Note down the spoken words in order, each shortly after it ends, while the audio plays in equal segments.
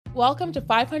Welcome to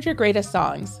 500 Greatest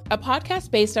Songs, a podcast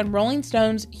based on Rolling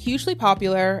Stone's hugely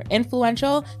popular,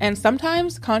 influential, and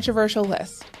sometimes controversial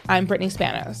list. I'm Brittany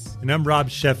Spanos. And I'm Rob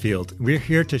Sheffield. We're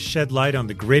here to shed light on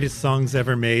the greatest songs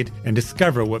ever made and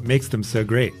discover what makes them so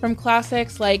great. From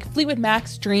classics like Fleetwood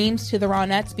Mac's Dreams to the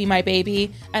Ronettes' Be My Baby,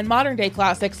 and modern-day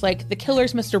classics like The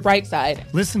Killers' Mr.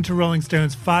 Brightside. Listen to Rolling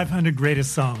Stone's 500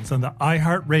 Greatest Songs on the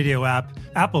iHeartRadio app,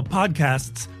 Apple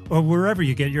Podcasts, or wherever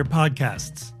you get your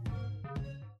podcasts.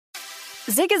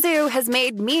 Zigazoo has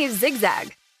made me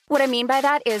zigzag. What I mean by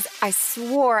that is I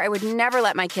swore I would never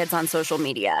let my kids on social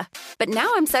media. But now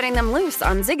I'm setting them loose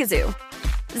on Zigazoo.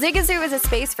 Zigazoo is a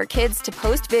space for kids to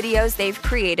post videos they've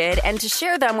created and to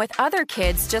share them with other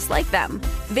kids just like them.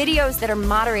 Videos that are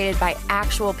moderated by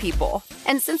actual people.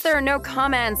 And since there are no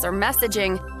comments or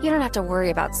messaging, you don't have to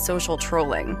worry about social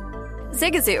trolling.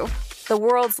 Zigazoo, the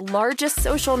world's largest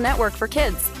social network for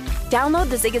kids. Download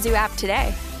the Zigazoo app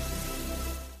today.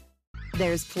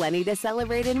 There's plenty to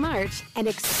celebrate in March and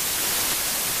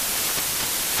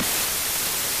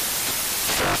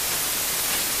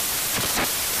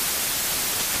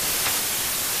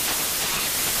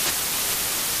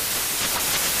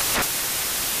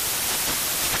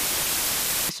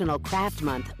National Craft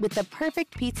Month with the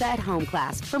perfect pizza at home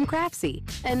class from Craftsy.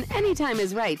 And anytime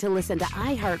is right to listen to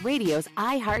iHeartRadio's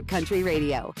iHeartCountry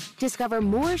Radio. Discover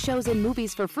more shows and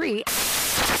movies for free.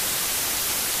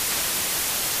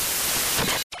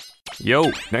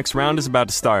 Yo, next round is about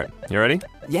to start. You ready?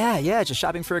 Yeah, just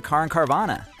shopping for a car in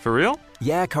Carvana. For real?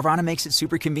 Yeah, Carvana makes it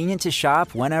super convenient to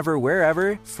shop whenever,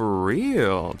 wherever. For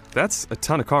real? That's a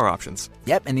ton of car options.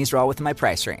 Yep, and these are all within my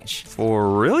price range. For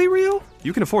really real?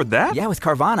 You can afford that? Yeah, with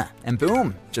Carvana. And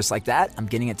boom, just like that, I'm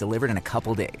getting it delivered in a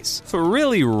couple days. For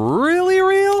really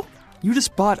real? You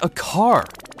just bought a car.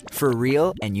 For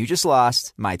real, and you just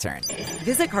lost my turn.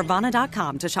 Visit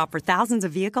Carvana.com to shop for thousands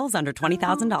of vehicles under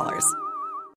 $20,000.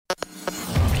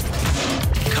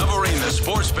 Covering the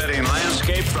sports betting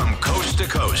landscape from coast to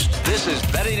coast. This is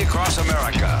Betting Across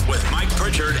America with Mike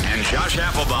Pritchard and Josh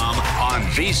Applebaum on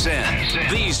VSiN,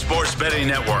 the Sports Betting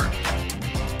Network.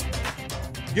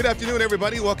 Good afternoon,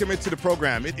 everybody. Welcome into the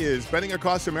program. It is Betting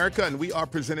Across America, and we are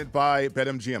presented by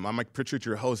BetMGM. I'm Mike Pritchard,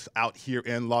 your host out here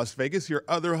in Las Vegas. Your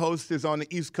other host is on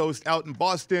the East Coast out in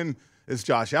Boston. It's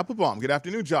Josh Applebaum. Good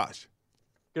afternoon, Josh.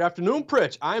 Good afternoon,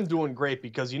 Pritch. I'm doing great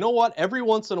because you know what? Every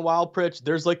once in a while, Pritch,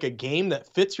 there's like a game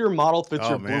that fits your model, fits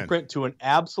your blueprint to an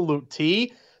absolute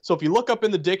T. So if you look up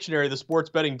in the dictionary, the sports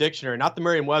betting dictionary, not the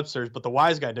Merriam-Webster's, but the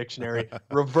Wise Guy dictionary,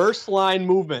 reverse line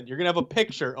movement. You're going to have a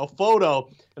picture, a photo,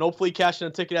 and hopefully cashing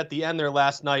a ticket at the end there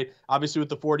last night, obviously with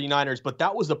the 49ers. But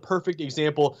that was the perfect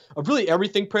example of really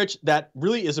everything, Pritch, that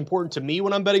really is important to me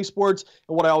when I'm betting sports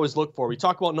and what I always look for. We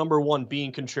talk about number one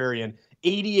being contrarian.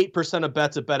 88% of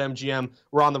bets at BetMGM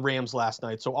were on the Rams last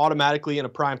night. So automatically in a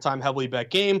primetime heavily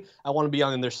bet game, I want to be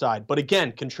on their side. But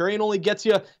again, contrarian only gets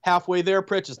you halfway there,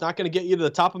 Pritch. It's not going to get you to the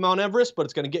top of Mount Everest, but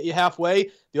it's going to get you halfway.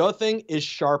 The other thing is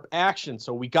sharp action.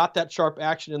 So we got that sharp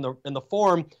action in the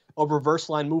form of reverse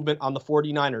line movement on the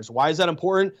 49ers. Why is that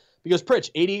important? Because, Pritch,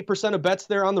 88% of bets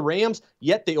there on the Rams,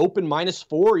 yet they open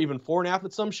 -4, even 4.5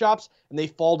 at some shops, and they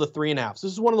fall to 3.5. So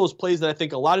this is one of those plays that I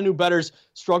think a lot of new bettors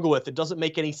struggle with. It doesn't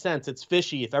make any sense. It's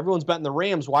fishy. If everyone's betting the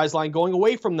Rams, why is line going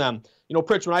away from them? You know,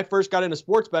 Pritch, when I first got into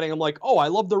sports betting, I'm like, oh, I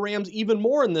love the Rams even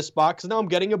more in this spot because now I'm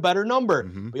getting a better number.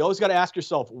 But you always got to ask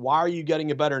yourself, why are you getting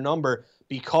a better number?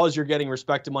 Because you're getting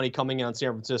respected money coming in on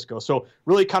San Francisco. So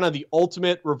really kind of the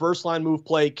ultimate reverse line move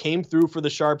play came through for the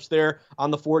Sharps there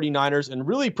on the 49ers. And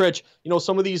really, Pritch, you know,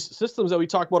 some of these systems that we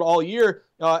talked about all year,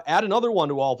 add another one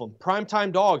to all of them.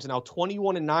 Primetime dogs, now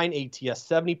 21-9 ATS,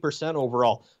 70%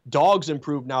 overall. Dogs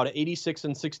improved now to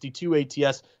 86-62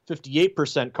 ATS,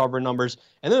 58% cover numbers.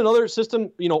 And then another system,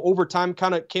 you know, over time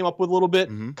kind of came up with a little bit.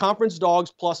 Conference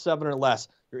dogs +7 or less.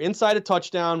 You're inside a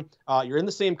touchdown. You're in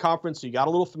the same conference, so you got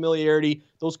a little familiarity.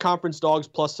 Those conference dogs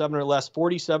 +7 or less,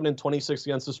 47-26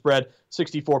 against the spread,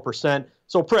 64%.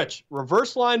 So, Pritch,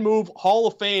 reverse line move, Hall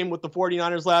of Fame with the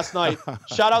 49ers last night.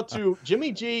 Shout out to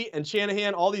Jimmy G and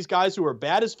Shanahan, all these guys who are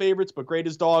bad as favorites but great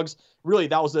as dogs. Really,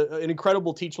 that was an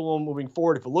incredible teachable moving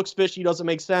forward. If it looks fishy, doesn't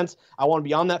make sense. I want to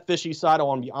be on that fishy side. I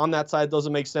want to be on that side.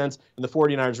 Doesn't make sense. And the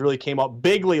 49ers really came up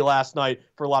bigly last night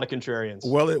for a lot of contrarians.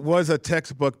 Well, it was a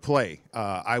textbook play.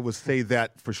 I would say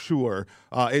that for sure.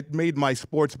 It made my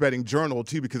sports betting journal,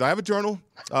 too, because I have a journal.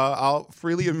 I'll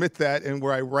freely admit that, and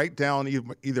where I write down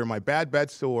either my bad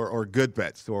bets or good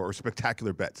bets or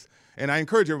spectacular bets. And I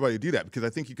encourage everybody to do that because I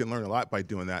think you can learn a lot by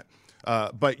doing that.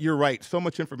 But you're right. So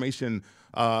much information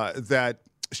that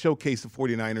showcased the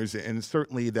 49ers, and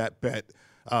certainly that bet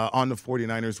on the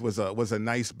 49ers was a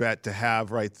nice bet to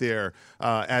have right there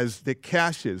as the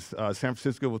cashes. San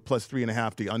Francisco with plus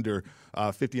 3.5, the under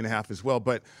 50.5 as well.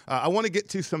 But I want to get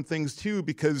to some things too,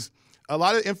 because a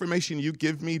lot of information you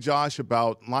give me, Josh,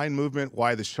 about line movement,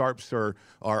 why the sharps are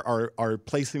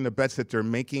placing the bets that they're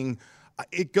making,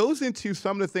 it goes into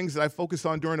some of the things that I focus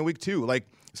on during the week too, like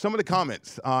some of the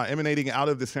comments emanating out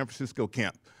of the San Francisco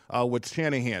camp with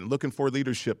Shanahan, looking for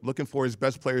leadership, looking for his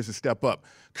best players to step up,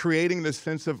 creating this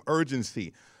sense of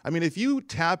urgency. I mean, if you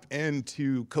tap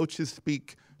into coaches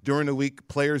speak during the week,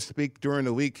 players speak during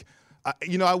the week,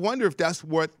 I wonder if that's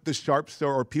what the sharps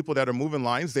or people that are moving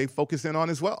lines, they focus in on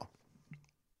as well.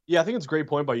 Yeah, I think it's a great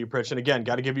point by you, Pritch. And again,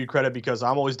 got to give you credit because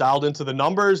I'm always dialed into the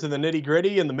numbers and the nitty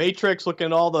gritty and the matrix, looking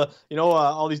at all the,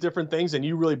 all these different things. And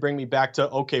you really bring me back to,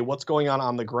 okay, what's going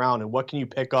on the ground and what can you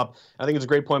pick up? I think it's a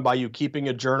great point by you, keeping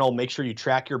a journal. Make sure you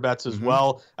track your bets as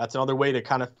well. That's another way to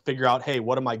kind of figure out, hey,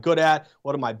 what am I good at?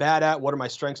 What am I bad at? What are my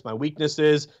strengths, my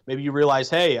weaknesses? Maybe you realize,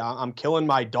 hey, I'm killing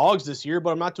my dogs this year,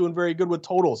 but I'm not doing very good with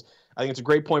totals. I think it's a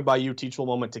great point by you, teachable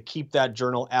moment, to keep that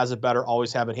journal as a bettor,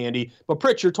 always have it handy. But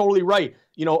Pritch, you're totally right.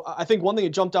 I think one thing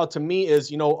that jumped out to me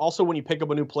is, also when you pick up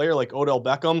a new player like Odell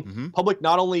Beckham, public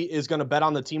not only is going to bet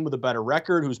on the team with a better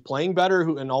record, who's playing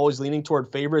better, and always leaning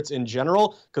toward favorites in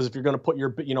general, because if you're going to put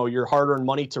your hard-earned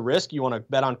money to risk, you want to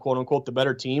bet on quote-unquote the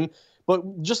better team.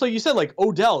 But just like you said, like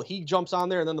Odell, he jumps on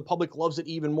there, and then the public loves it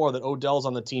even more that Odell's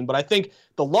on the team. But I think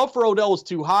the love for Odell was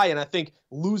too high, and I think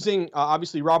losing,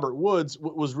 obviously, Robert Woods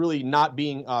was really not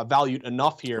being valued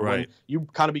enough here. Right. When you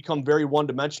kind of become very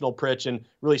one-dimensional, Pritch, and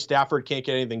really Stafford can't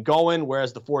get anything going,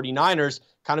 whereas the 49ers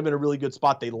kind of in a really good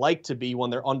spot they like to be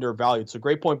when they're undervalued. So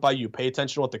great point by you. Pay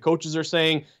attention to what the coaches are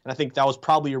saying, and I think that was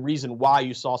probably a reason why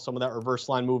you saw some of that reverse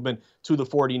line movement to the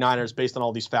 49ers based on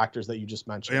all these factors that you just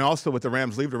mentioned. And also with the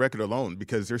Rams, leave the record alone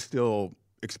because they're still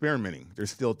experimenting. They're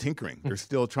still tinkering. They're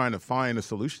still trying to find a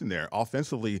solution there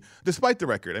offensively, despite the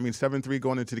record. I mean, 7-3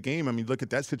 going into the game. I mean, look at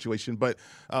that situation. But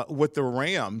with the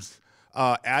Rams,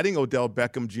 adding Odell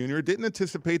Beckham Jr., didn't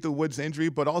anticipate the Woods injury,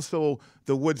 but also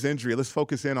the Woods injury. Let's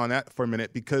focus in on that for a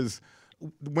minute because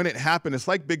when it happened, it's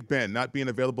like Big Ben not being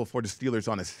available for the Steelers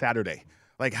on a Saturday.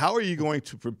 Like, how are you going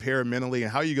to prepare mentally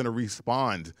and how are you going to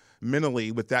respond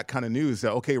mentally with that kind of news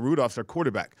that, okay, Rudolph's our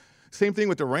quarterback? Same thing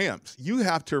with the Rams. You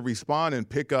have to respond and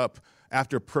pick up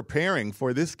after preparing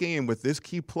for this game with this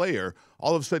key player.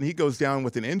 All of a sudden, he goes down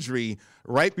with an injury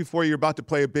right before you're about to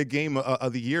play a big game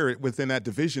of the year within that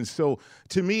division. So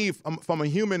to me, from a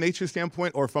human nature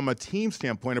standpoint or from a team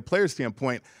standpoint, a player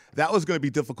standpoint, that was going to be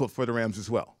difficult for the Rams as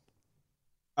well.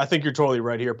 I think you're totally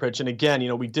right here, Pritch. And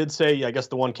again, we did say, I guess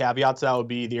the one caveat to that would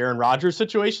be the Aaron Rodgers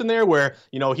situation there where,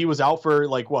 he was out for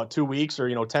 2 weeks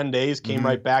or, 10 days, came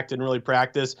right back, didn't really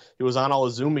practice. He was on all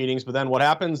his Zoom meetings, but then what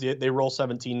happens? They roll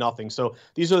 17-0. So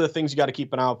these are the things you got to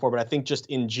keep an eye out for. But I think just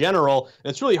in general,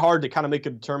 and it's really hard to kind of make a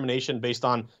determination based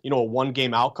on, a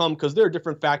one-game outcome because there are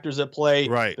different factors at play.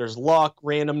 Right. There's luck,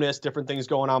 randomness, different things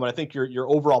going on. But I think your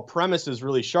overall premise is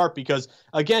really sharp because,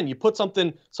 again, you put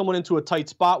someone into a tight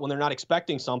spot when they're not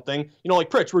expecting something. Like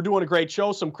Pritch, we're doing a great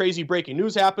show. Some crazy breaking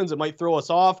news happens. It might throw us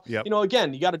off. Yep.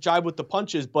 Again, you got to jive with the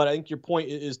punches, but I think your point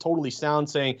is totally sound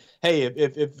saying, hey,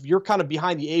 if you're kind of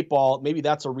behind the eight ball, maybe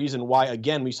that's a reason why,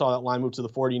 again, we saw that line move to the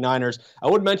 49ers. I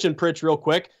would mention, Pritch, real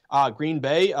quick, Green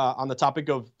Bay on the topic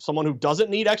of someone who doesn't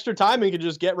need extra time and can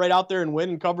just get right out there and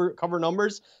win and cover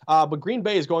numbers. But Green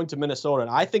Bay is going to Minnesota.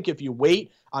 And I think if you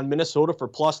wait on Minnesota for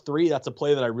 +3, that's a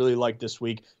play that I really like this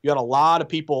week. You got a lot of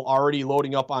people already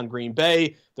loading up on Green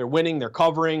Bay. They're winning. They're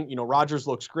covering. Rodgers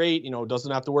looks great.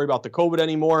 Doesn't have to worry about the COVID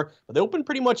anymore. But they opened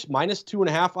pretty much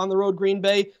 -2.5 on the road, Green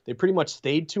Bay. They pretty much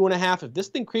stayed 2.5. If this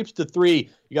thing creeps to 3,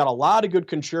 you got a lot of good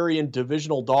contrarian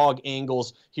divisional dog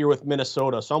angles here with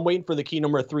Minnesota. So I'm waiting for the key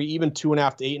number 3, even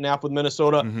 2.5 to 8.5 with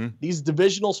Minnesota. These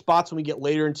divisional spots when we get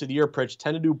later into the year, Pritch,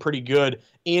 tend to do pretty good.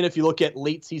 And if you look at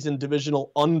late season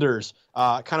divisional unders,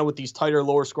 kind of with these tighter,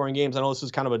 lower scoring games, I know this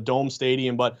is kind of a dome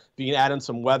stadium, but if you can add in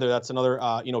some weather, that's another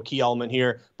key element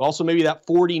here. But also maybe that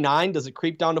 49, does it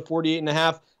creep down to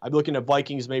 48.5? I'd be looking at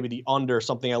Vikings, maybe the under,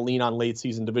 something I lean on late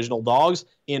season divisional dogs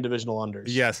and divisional unders.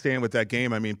 Yeah, staying with that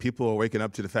game, I mean, people are waking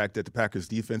up to the fact that the Packers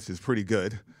defense is pretty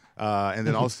good. And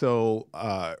then also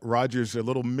Rodgers a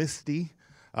little misty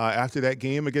after that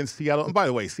game against Seattle. And by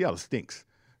the way, Seattle stinks.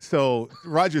 So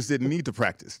Rodgers didn't need to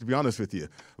practice, to be honest with you.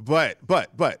 But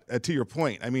to your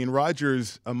point, I mean,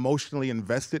 Rodgers emotionally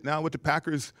invested now with the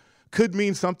Packers could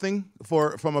mean something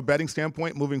from a betting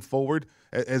standpoint moving forward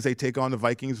as they take on the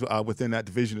Vikings within that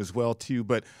division as well, too.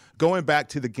 But going back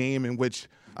to the game in which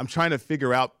I'm trying to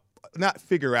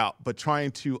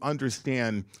trying to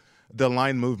understand the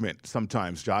line movement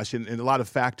sometimes, Josh, and a lot of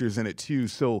factors in it too.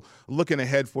 So looking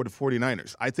ahead for the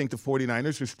 49ers, I think the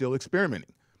 49ers are still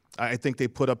experimenting. I think they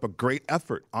put up a great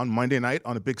effort on Monday night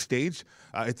on a big stage.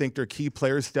 I think their key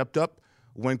players stepped up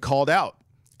when called out.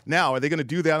 Now, are they going to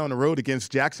do that on the road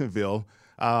against Jacksonville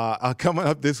coming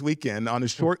up this weekend on a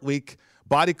short week?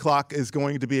 Body clock is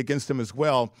going to be against them as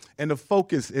well, and the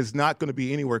focus is not going to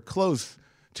be anywhere close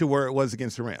to where it was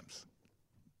against the Rams.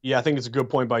 Yeah, I think it's a good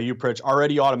point by you, Pritch.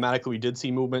 Already automatically we did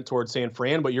see movement towards San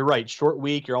Fran, but you're right. Short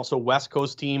week. You're also a West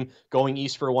Coast team going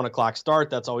east for a 1 o'clock start.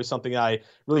 That's always something I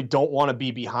really don't want to be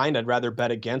behind. I'd rather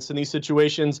bet against in these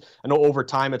situations. I know over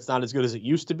time it's not as good as it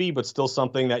used to be, but still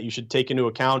something that you should take into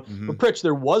account. Mm-hmm. But Pritch,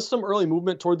 there was some early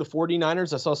movement toward the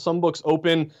 49ers. I saw some books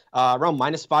open around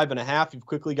 -5.5. You've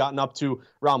quickly gotten up to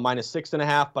around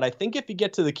 -6.5. But I think if you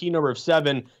get to the key number of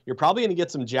 7, you're probably going to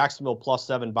get some Jacksonville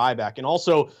 +7 buyback. And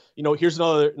also, here's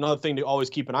another thing to always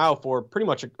keep an eye out for pretty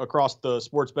much across the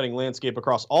sports betting landscape,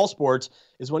 across all sports,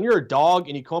 is when you're a dog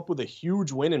and you come up with a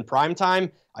huge win in prime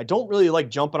time, I don't really like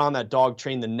jumping on that dog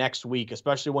train the next week,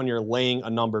 especially when you're laying a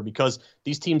number, because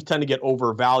these teams tend to get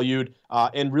overvalued.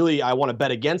 And really, I want to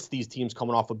bet against these teams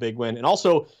coming off a big win. And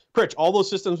also, Pritch, all those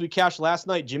systems we cashed last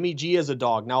night, Jimmy G as a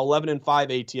dog, now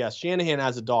 11-5 ATS. Shanahan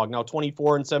as a dog, now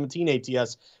 24-17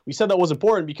 ATS. We said that was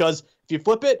important because if you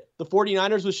flip it, the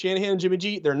 49ers with Shanahan and Jimmy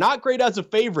G, they're not great as a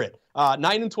favorite.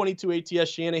 9-22 ATS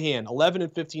Shanahan,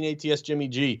 11-15 ATS Jimmy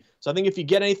G. So I think if you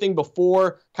get anything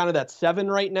before kind of that 7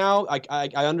 right now, I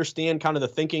understand kind of the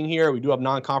thinking here. We do have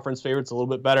non-conference favorites a little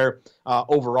bit better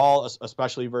overall,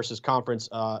 especially versus conference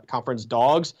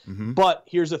dogs. Mm-hmm. But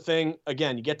here's the thing.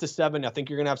 Again, you get to 7, I think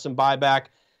you're going to have some buyback.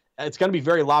 It's going to be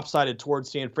very lopsided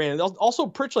towards San Fran. And also,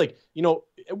 Pritch,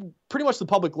 pretty much the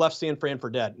public left San Fran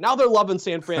for dead. Now they're loving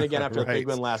San Fran again after right. a big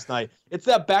win last night. It's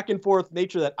that back and forth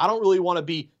nature that I don't really want to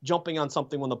be jumping on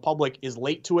something when the public is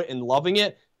late to it and loving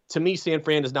it. To me, San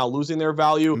Fran is now losing their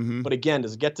value. Mm-hmm. But again,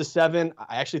 does it get to 7?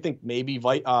 I actually think maybe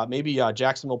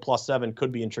Jacksonville +7 could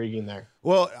be intriguing there.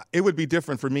 Well, it would be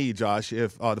different for me, Josh,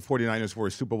 if the 49ers were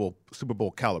Super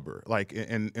Bowl caliber. Like,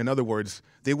 in other words,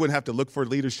 they wouldn't have to look for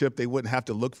leadership. They wouldn't have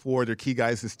to look for their key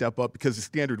guys to step up because the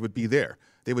standard would be there.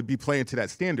 They would be playing to that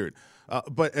standard.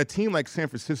 But a team like San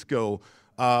Francisco,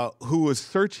 who is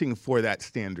searching for that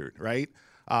standard, right?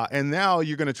 And now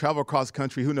you're going to travel across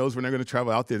country. Who knows when they're going to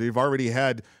travel out there? They've already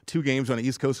had 2 games on the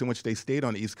East Coast in which they stayed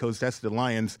on the East Coast. That's the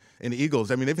Lions and the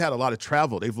Eagles. I mean, they've had a lot of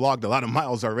travel. They've logged a lot of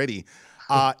miles already.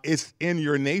 It's in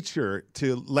your nature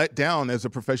to let down as a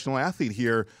professional athlete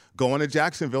here, going to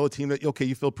Jacksonville, a team that, okay,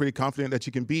 you feel pretty confident that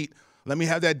you can beat. Let me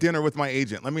have that dinner with my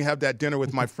agent. Let me have that dinner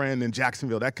with my friend in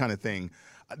Jacksonville, that kind of thing.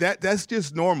 That's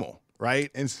just normal,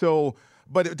 right? And so,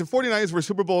 but if the 49ers were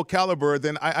Super Bowl caliber,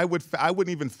 then I wouldn't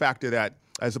even factor that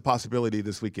as a possibility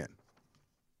this weekend.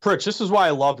 Pritch, this is why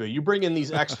I love you. You bring in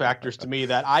these X factors to me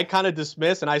that I kind of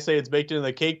dismiss, and I say it's baked into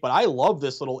the cake, but I love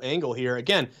this little angle here.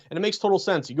 Again, and it makes total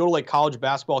sense. You go to like college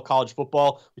basketball, college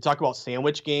football, we talk about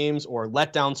sandwich games or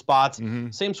letdown spots,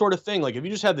 same sort of thing. Like if you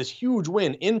just have this huge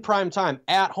win in prime time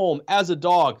at home as a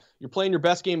dog, you're playing your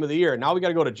best game of the year. Now we got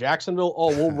to go to Jacksonville.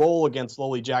 Oh, we'll roll against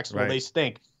lowly Jacksonville. Right. They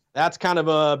stink. That's kind of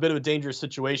a bit of a dangerous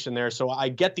situation there. So I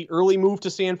get the early move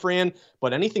to San Fran,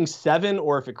 but anything 7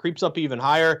 or if it creeps up even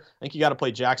higher, I think you got to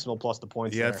play Jacksonville plus the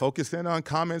points. Yeah, there. Focus in on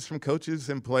comments from coaches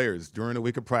and players during a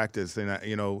week of practice. And,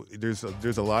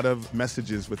 there's a lot of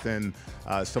messages within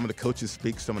some of the coaches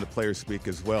speak, some of the players speak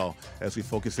as well as we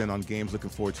focus in on games. Looking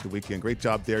forward to the weekend. Great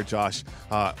job there, Josh.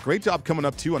 Great job coming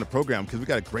up, too, on the program because we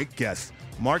got a great guest,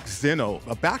 Mark Zinno.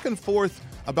 A back and forth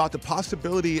about the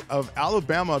possibility of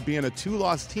Alabama being a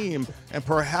 2-loss team and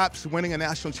perhaps winning a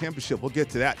national championship. We'll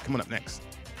get to that coming up next.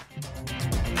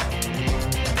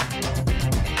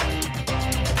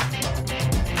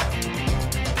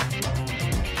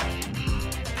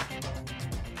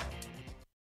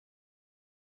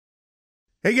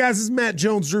 Hey guys, this is Matt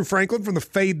Jones, Drew Franklin from the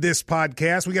Fade This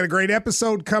podcast. We got a great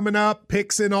episode coming up,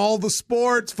 picks in all the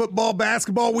sports, football,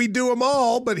 basketball, we do them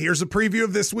all, but here's a preview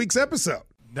of this week's episode.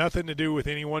 Nothing to do with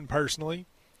anyone personally,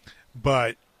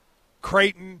 but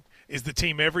Creighton is the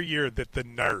team every year that the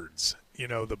nerds,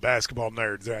 the basketball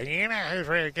nerds, they're like, who's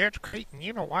ready against Creighton?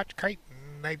 Watch Creighton.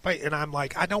 They play. And I'm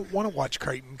like, I don't want to watch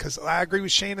Creighton because I agree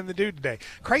with Shannon the dude today.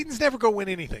 Creighton's never going to win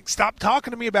anything. Stop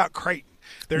talking to me about Creighton.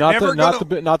 They're not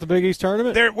the Big East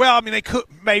tournament. They could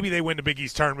maybe they win the Big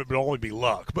East tournament, but it'll only be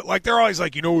luck. But they're always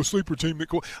like, a sleeper team that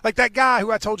cool. Like that guy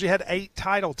who I told you had 8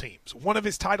 title teams. One of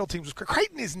his title teams was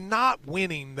Creighton is not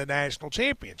winning the national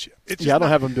championship. I don't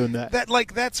have them doing that.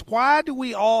 That's why do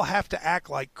we all have to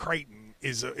act like Creighton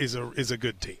is a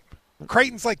good team?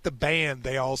 Creighton's like the band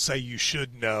they all say you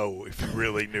should know if you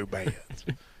really knew bands.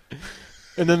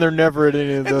 And then they're never at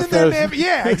any of those.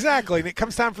 Yeah, exactly. And it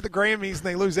comes time for the Grammys, and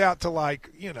they lose out to, like,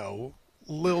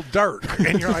 Lil Durk.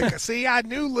 And you're like, see, I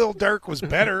knew Lil Durk was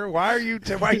better. Why are you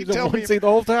telling me? See the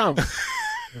whole time.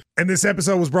 And this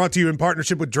episode was brought to you in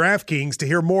partnership with DraftKings. To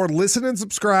hear more, listen and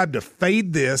subscribe to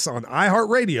Fade This on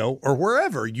iHeartRadio or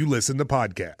wherever you listen to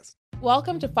podcasts.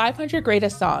 Welcome to 500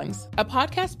 Greatest Songs, a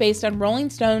podcast based on Rolling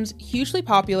Stone's hugely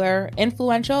popular,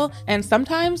 influential, and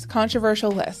sometimes controversial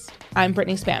list. I'm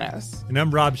Brittany Spanos. And I'm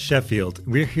Rob Sheffield.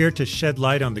 We're here to shed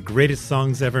light on the greatest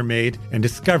songs ever made and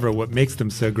discover what makes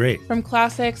them so great. From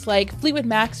classics like Fleetwood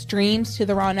Mac's Dreams to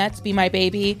the Ronettes' Be My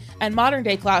Baby, and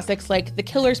modern-day classics like The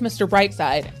Killers' Mr.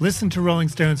 Brightside. Listen to Rolling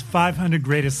Stone's 500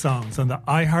 Greatest Songs on the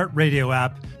iHeartRadio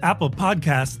app, Apple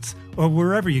Podcasts, or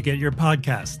wherever you get your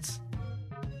podcasts.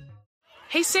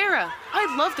 Hey, Sarah,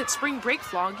 I love that spring break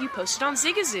vlog you posted on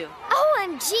Zigazoo.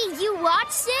 OMG, you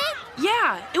watched it?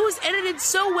 Yeah, it was edited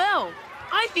so well.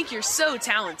 I think you're so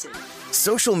talented.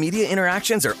 Social media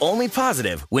interactions are only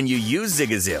positive when you use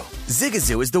Zigazoo.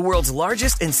 Zigazoo is the world's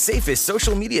largest and safest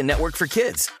social media network for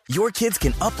kids. Your kids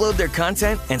can upload their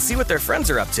content and see what their friends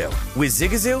are up to. With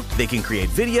Zigazoo, they can create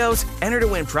videos, enter to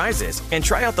win prizes, and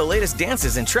try out the latest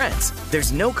dances and trends.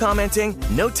 There's no commenting,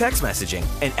 no text messaging,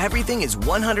 and everything is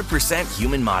 100%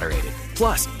 human moderated.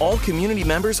 Plus, all community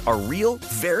members are real,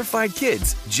 verified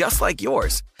kids just like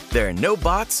yours. There are no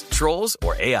bots, trolls,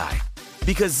 or AI.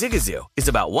 Because Zigazoo is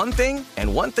about one thing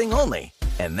and one thing only,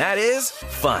 and that is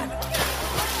fun.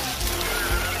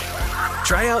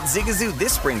 Try out Zigazoo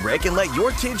this spring break and let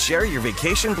your kids share your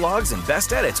vacation blogs and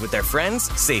best edits with their friends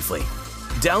safely.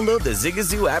 Download the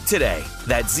Zigazoo app today.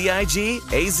 That's Zigazoo.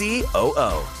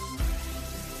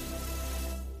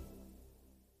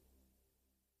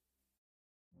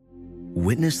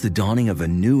 Witness the dawning of a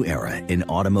new era in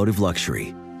automotive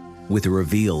luxury with a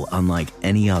reveal unlike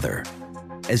any other.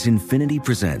 As Infiniti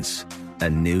presents a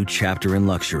new chapter in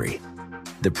luxury,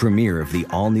 the premiere of the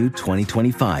all-new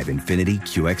 2025 Infiniti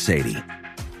QX80.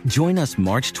 Join us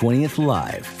March 20th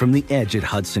live from the Edge at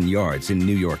Hudson Yards in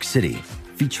New York City,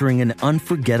 featuring an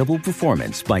unforgettable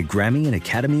performance by Grammy and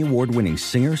Academy Award-winning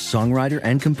singer, songwriter,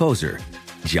 and composer,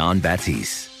 Jon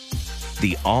Batiste.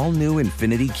 The all-new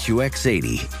Infiniti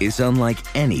QX80 is unlike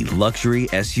any luxury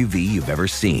SUV you've ever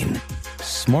seen.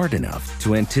 Smart enough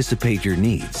to anticipate your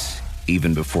needs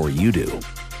even before you do.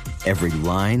 Every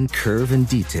line, curve, and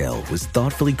detail was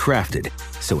thoughtfully crafted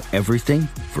so everything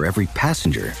for every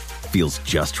passenger feels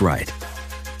just right.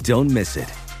 Don't miss it.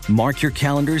 Mark your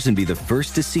calendars and be the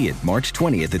first to see it March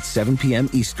 20th at 7 p.m.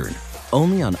 Eastern,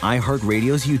 only on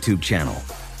iHeartRadio's YouTube channel.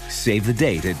 Save the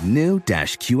date at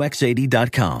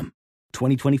new-QX80.com.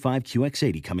 2025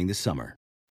 QX80 coming this summer.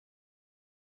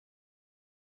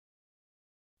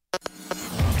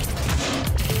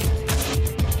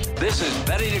 This is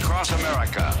Betting Across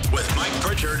America with Mike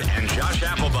Pritchard and Josh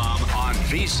Applebaum on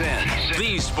VSiN,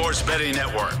 the Sports Betting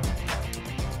Network.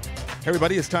 Hey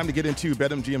everybody, it's time to get into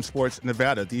BetMGM Sports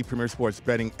Nevada, the premier sports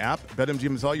betting app.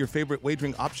 BetMGM has all your favorite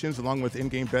wagering options, along with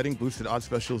in-game betting, boosted odds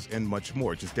specials, and much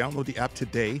more. Just download the app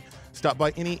today. Stop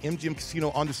by any MGM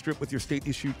casino on the Strip with your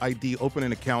state-issued ID, open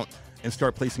an account, and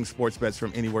start placing sports bets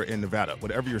from anywhere in Nevada.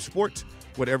 Whatever your sport,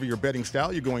 whatever your betting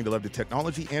style, you're going to love the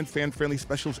technology and fan-friendly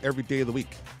specials every day of the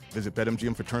week. Visit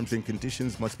BetMGM for terms and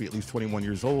conditions. Must be at least 21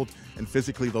 years old and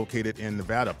physically located in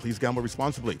Nevada. Please gamble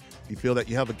responsibly. If you feel that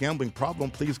you have a gambling problem,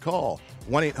 please call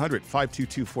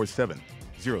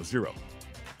 1-800-522-4700.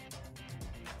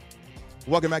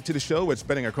 Welcome back to the show. It's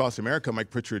Betting Across America. Mike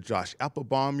Pritchard, Josh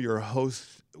Applebaum, your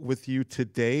host with you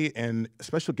today, and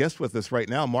special guest with us right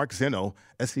now, Mark Zeno,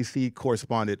 SEC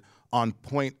correspondent on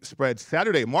Point Spread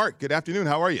Saturday. Mark, good afternoon.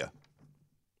 How are you?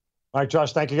 All right,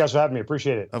 Josh, thank you guys for having me.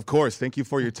 Appreciate it. Of course. Thank you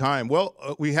for your time. Well,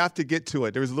 we have to get to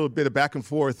it. There was a little bit of back and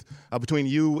forth between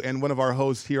you and one of our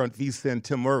hosts here on VSiN,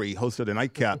 Tim Murray, host of the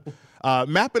Nightcap,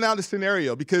 mapping out a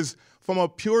scenario, because from a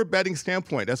pure betting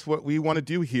standpoint, that's what we want to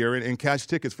do here and cash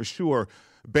tickets for sure.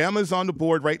 Bama's on the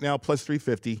board right now, plus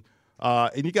 350.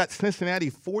 And you got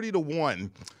Cincinnati 40-1.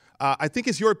 I think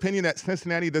it's your opinion that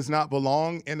Cincinnati does not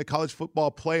belong in the college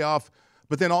football playoff,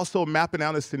 but then also mapping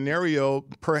out a scenario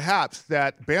perhaps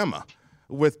that Bama,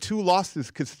 with 2 losses,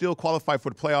 could still qualify for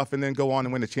the playoff and then go on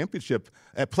and win a championship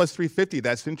at plus 350.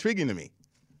 That's intriguing to me.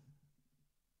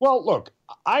 Well, look,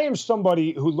 I am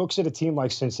somebody who looks at a team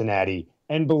like Cincinnati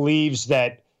and believes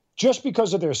that just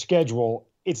because of their schedule,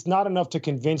 it's not enough to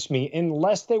convince me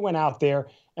unless they went out there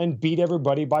and beat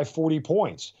everybody by 40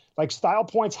 points. Like, style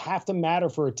points have to matter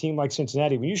for a team like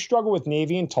Cincinnati. When you struggle with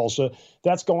Navy and Tulsa,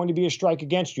 that's going to be a strike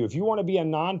against you. If you want to be a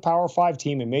non-Power 5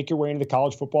 team and make your way into the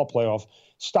college football playoff,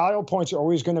 style points are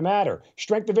always going to matter.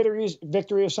 Strength of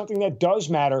victory is something that does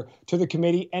matter to the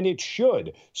committee, and it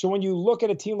should. So when you look at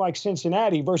a team like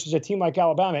Cincinnati versus a team like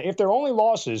Alabama, if their only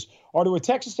losses are to a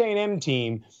Texas A&M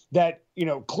team that,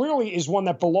 clearly is one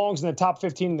that belongs in the top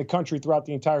 15 in the country throughout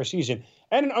the entire season,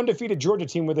 and an undefeated Georgia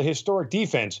team with a historic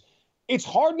defense, it's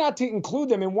hard not to include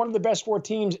them in one of the best 4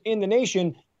 teams in the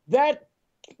nation. That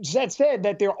said,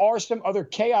 that there are some other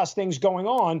chaos things going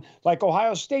on, like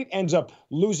Ohio State ends up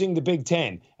losing the Big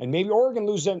Ten, and maybe Oregon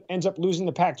ends up losing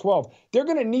the Pac-12. They're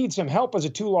going to need some help as a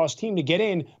 2-loss team to get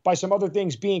in by some other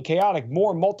things being chaotic,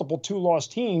 more multiple 2-loss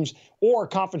teams or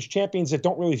conference champions that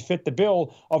don't really fit the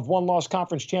bill of 1-loss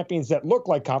conference champions that look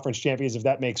like conference champions, if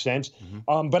that makes sense.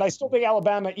 But I still think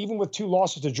Alabama, even with 2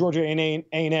 losses to Georgia and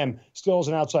A&M, still has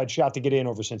an outside shot to get in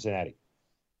over Cincinnati.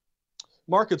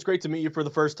 Mark, it's great to meet you for the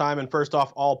first time. And first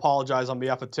off, I'll apologize on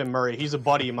behalf of Tim Murray. He's a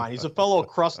buddy of mine. He's a fellow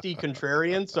crusty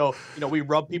contrarian. So, we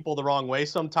rub people the wrong way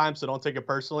sometimes, so don't take it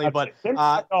personally. But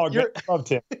love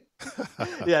Tim.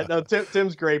 Yeah, no,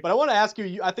 Tim's great. But I want to ask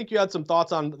you, I think you had some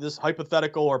thoughts on this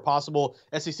hypothetical or possible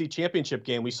SEC championship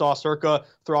game. We saw Circa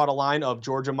throw out a line of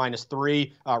Georgia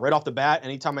 -3 right off the bat.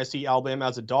 Anytime I see Alabama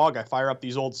as a dog, I fire up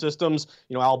these old systems.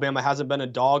 Alabama hasn't been a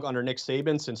dog under Nick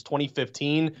Saban since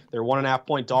 2015. They're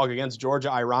 1.5-point dog against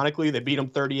Georgia. Ironically, they beat them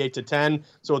 38-10.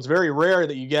 So it's very rare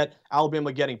that you get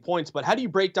Alabama getting points. But how do you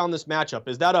break down this matchup?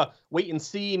 Is that a wait and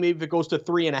see? Maybe if it goes to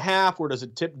 3.5, or does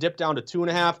it dip down to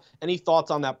 2.5? Any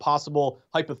thoughts on that possible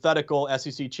hypothetical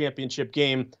SEC championship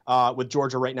game with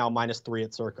Georgia right now -3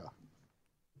 at Circa?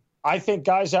 I think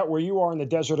guys out where you are in the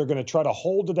desert are going to try to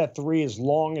hold to that 3 as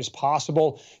long as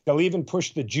possible. They'll even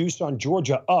push the juice on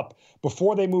Georgia up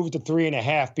before they move to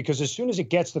 3.5, because as soon as it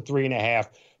gets to 3.5,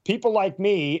 people like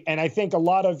me, and I think a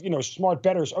lot of smart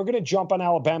bettors, are going to jump on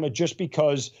Alabama just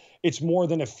because it's more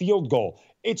than a field goal.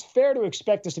 It's fair to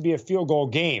expect this to be a field goal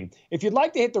game. If you'd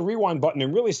like to hit the rewind button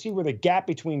and really see where the gap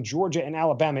between Georgia and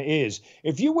Alabama is,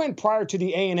 if you went prior to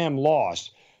the A&M loss,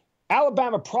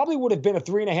 Alabama probably would have been a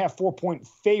 3.5, 4-point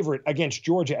favorite against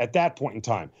Georgia at that point in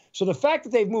time. So the fact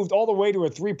that they've moved all the way to a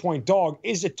 3-point dog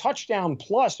is a touchdown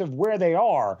plus of where they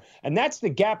are, and that's the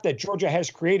gap that Georgia has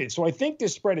created. So I think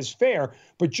this spread is fair,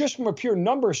 but just from a pure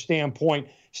number standpoint,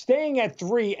 staying at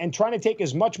 3 and trying to take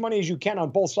as much money as you can on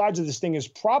both sides of this thing is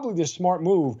probably the smart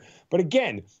move. But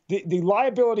again, the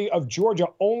liability of Georgia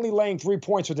only laying 3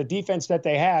 points with the defense that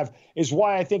they have is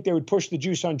why I think they would push the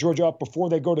juice on Georgia up before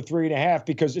they go to 3.5,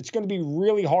 because it's going to be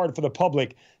really hard for the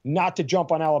public not to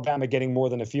jump on Alabama getting more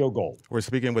than a field goal. We're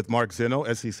speaking with Mark Zinno,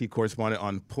 SEC correspondent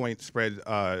on Point Spread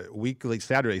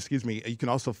Saturday. You can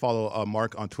also follow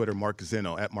Mark on Twitter, Mark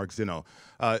Zinno, at Mark Zinno.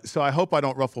 So I hope I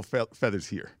don't ruffle feathers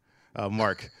here,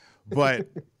 Mark. But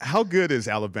how good is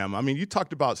Alabama? I mean, you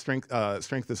talked about strength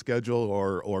of schedule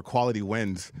or quality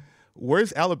wins.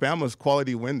 Where's Alabama's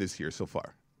quality win this year so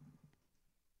far?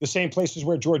 The same places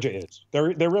where Georgia is.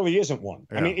 There really isn't one.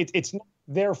 Yeah. I mean, it's not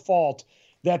their fault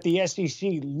that the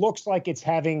SEC looks like it's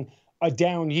having a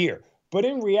down year. But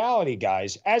in reality,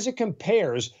 guys, as it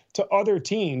compares to other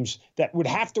teams that would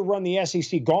have to run the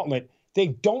SEC gauntlet, they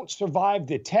don't survive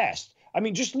the test. I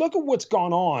mean, just look at what's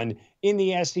gone on in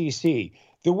the SEC.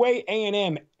 The way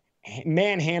A&M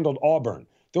manhandled Auburn,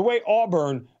 the way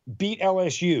Auburn beat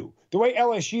LSU, the way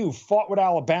LSU fought with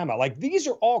Alabama. Like, these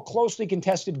are all closely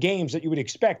contested games that you would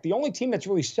expect. The only team that's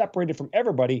really separated from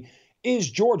everybody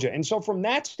is Georgia. And so from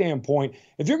that standpoint,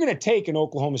 if you're going to take an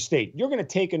Oklahoma State, you're going to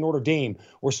take a Notre Dame,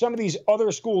 or some of these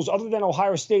other schools other than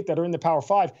Ohio State that are in the Power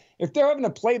 5, if they're having to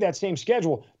play that same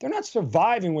schedule, they're not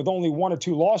surviving with only 1 or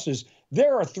 2 losses.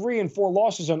 There are 3 and 4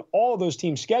 losses on all of those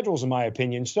team schedules, in my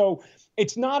opinion. So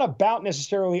it's not about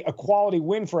necessarily a quality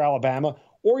win for Alabama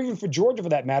or even for Georgia for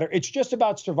that matter. It's just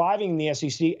about surviving in the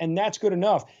SEC, and that's good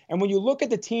enough. And when you look at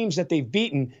the teams that they've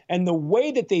beaten and the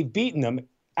way that they've beaten them,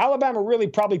 Alabama really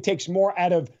probably takes more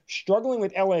out of struggling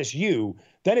with LSU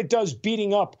than it does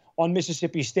beating up on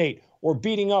Mississippi State or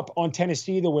beating up on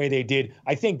Tennessee the way they did.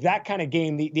 I think that kind of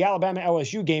game, the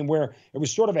Alabama-LSU game, where it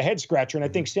was sort of a head-scratcher, and I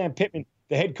think Sam Pittman,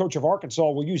 the head coach of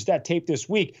Arkansas, will use that tape this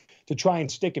week to try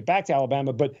and stick it back to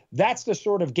Alabama. But that's the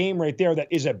sort of game right there that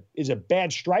is a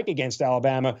bad strike against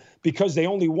Alabama, because they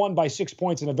only won by 6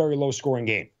 points in a very low-scoring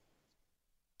game.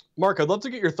 Mark, I'd love to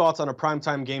get your thoughts on a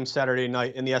primetime game Saturday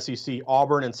night in the SEC,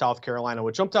 Auburn and South Carolina.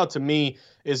 What jumped out to me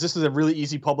is this is a really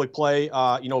easy public play.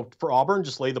 For Auburn,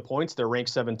 just lay the points. They're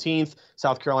ranked 17th.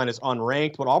 South Carolina is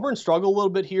unranked. But Auburn struggled a little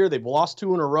bit here. They've lost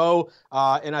 2 in a row.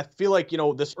 And I feel like,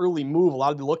 this early move, a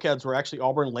lot of the look-aheads were actually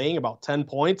Auburn laying about 10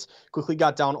 points. Quickly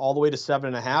got down all the way to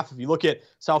 7.5. If you look at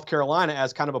South Carolina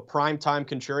as kind of a primetime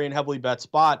contrarian heavily bet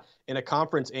spot in a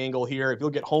conference angle here, if you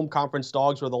look at home conference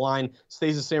dogs where the line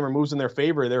stays the same or moves in their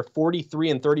favor, they're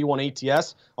 43-31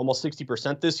 ATS, almost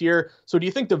 60% this year. So do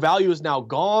you think the value is now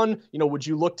gone? Would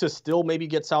you look to still maybe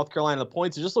get South Carolina the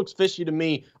points? It just looks fishy to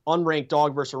me, unranked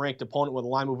dog versus a ranked opponent with a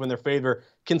line move in their favor.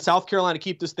 Can South Carolina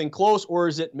keep this thing close, or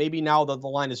is it maybe now that the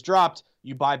line is dropped,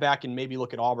 you buy back and maybe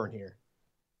look at Auburn here?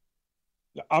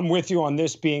 I'm with you on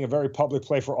this being a very public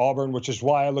play for Auburn, which is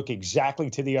why I look exactly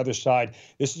to the other side.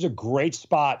 This is a great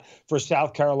spot for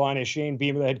South Carolina, Shane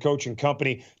Beamer, the head coach and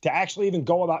company, to actually even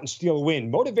go about and steal a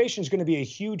win. Motivation is going to be a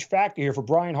huge factor here for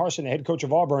Brian Harsin, the head coach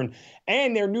of Auburn,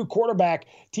 and their new quarterback,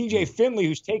 TJ Finley,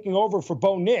 who's taking over for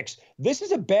Bo Nix. This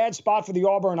is a bad spot for the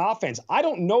Auburn offense. I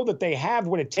don't know that they have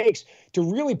what it takes to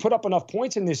really put up enough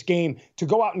points in this game to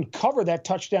go out and cover that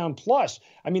touchdown plus.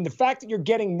 I mean, the fact that you're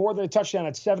getting more than a touchdown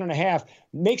at 7.5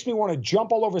 makes me want to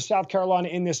jump all over South Carolina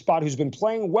in this spot, who's been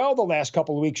playing well the last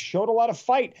couple of weeks, showed a lot of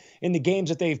fight in the games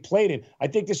that they've played in. I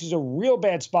think this is a real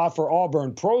bad spot for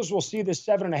Auburn. Pros will see this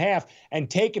 7.5 and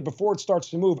take it before it starts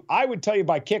to move. I would tell you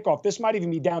by kickoff, this might even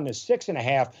be down to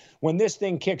 6.5 when this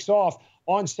thing kicks off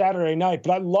on Saturday night.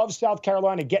 But I love South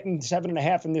Carolina getting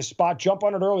 7.5 in this spot. Jump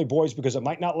on it early, boys, because it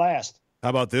might not last. How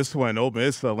about this one? Ole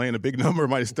Miss laying a big number,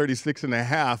 minus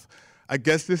 36.5. I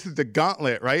guess this is the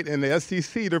gauntlet, right? In the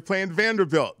SEC, they're playing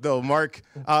Vanderbilt, though, Mark.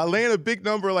 Laying a big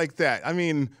number like that. I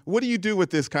mean, what do you do with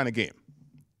this kind of game?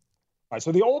 All right,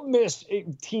 so the Ole Miss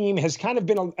team has kind of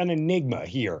been an enigma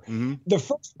here. Mm-hmm. The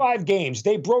first 5 games,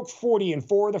 they broke 40 in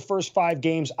 4 of the first 5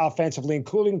 games offensively,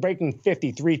 including breaking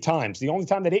 50 3 times. The only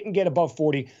time they didn't get above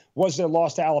 40 was their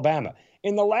loss to Alabama.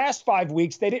 In the last 5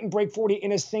 weeks, they didn't break 40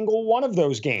 in a single one of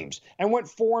those games and went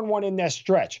 4-1 in that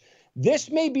stretch. This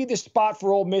may be the spot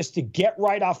for Ole Miss to get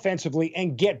right offensively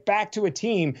and get back to a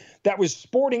team that was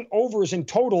sporting overs and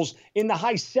totals in the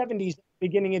high 70s at the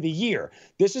beginning of the year.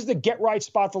 This is the get-right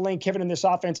spot for Lane Kiffin in this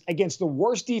offense against the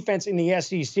worst defense in the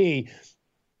SEC.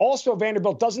 Also,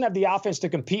 Vanderbilt doesn't have the offense to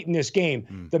compete in this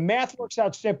game. The math works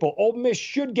out simple. Ole Miss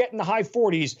should get in the high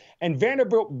 40s, and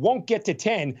Vanderbilt won't get to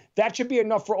 10. That should be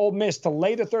enough for Ole Miss to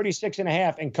lay the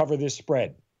 36.5 and cover this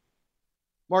spread.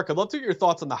 Mark, I'd love to get your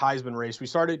thoughts on the Heisman race. We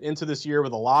started into this year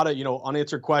with a lot of,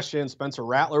 unanswered questions. Spencer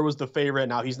Rattler was the favorite.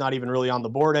 Now he's not even really on the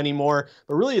board anymore.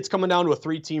 But really, it's coming down to a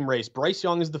 3-team race. Bryce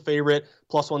Young is the favorite,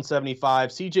 plus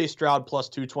 175. C.J. Stroud, plus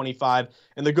 225.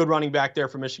 And the good running back there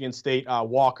from Michigan State,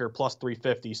 Walker, plus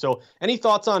 350. So any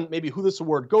thoughts on maybe who this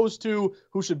award goes to?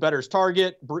 Who should bettors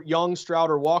target? Young, Stroud,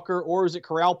 or Walker? Or is it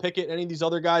Corral, Pickett, any of these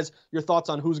other guys? Your thoughts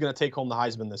on who's going to take home the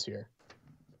Heisman this year?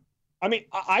 I mean,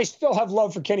 I still have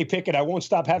love for Kenny Pickett. I won't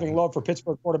stop having love for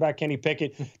Pittsburgh quarterback Kenny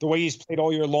Pickett, the way he's played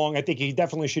all year long. I think he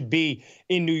definitely should be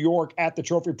in New York at the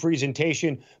trophy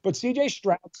presentation. But C.J.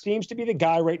 Stroud seems to be the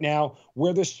guy right now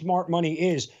where the smart money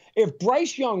is. If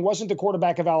Bryce Young wasn't the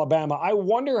quarterback of Alabama, I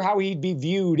wonder how he'd be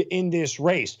viewed in this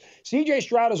race. C.J.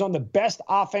 Stroud is on the best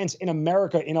offense in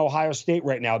America in Ohio State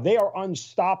right now. They are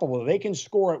unstoppable. They can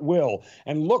score at will.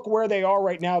 And look where they are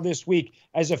right now this week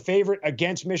as a favorite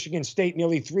against Michigan State,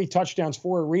 nearly 3 touchdowns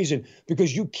for a reason,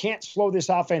 because you can't slow this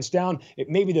offense down. It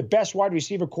may be the best wide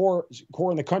receiver core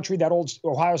in the country that old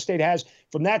Ohio State has.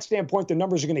 From that standpoint, the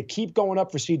numbers are going to keep going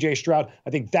up for C.J. Stroud. I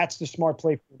think that's the smart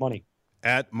play for the money.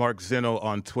 At Mark Zeno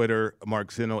on Twitter,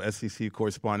 Mark Zeno, SEC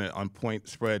correspondent on Point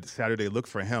Spread Saturday. Look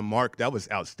for him. Mark, that was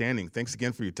outstanding. Thanks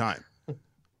again for your time.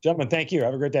 Gentlemen, thank you.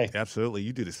 Have a great day. Absolutely.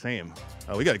 You do the same.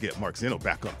 We got to get Mark Zeno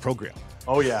back on the program.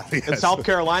 Oh, yeah. In South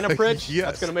Carolina, Pritch? Yes.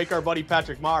 That's going to make our buddy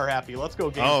Patrick Maher happy. Let's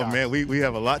go Gamecocks. Oh, man, we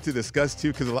have a lot to discuss,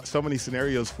 too, because so many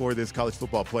scenarios for this college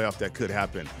football playoff that could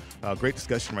happen. Great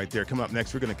discussion right there. Coming up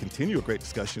next, we're going to continue a great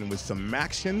discussion with some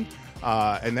action,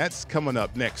 and that's coming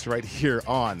up next right here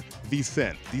on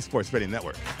VSiN, the Sports Betting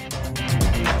Network.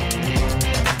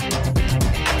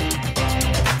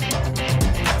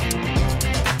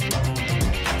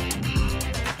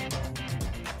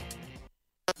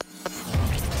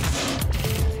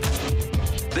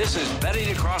 This is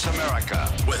Betting Across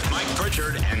America with Mike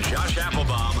Pritchard and Josh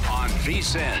Applebaum on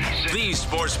VSiN, the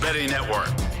Sports Betting Network.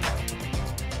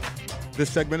 This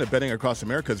segment of Betting Across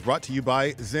America is brought to you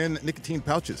by Zyn Nicotine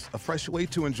Pouches, a fresh way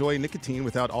to enjoy nicotine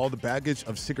without all the baggage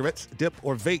of cigarettes, dip,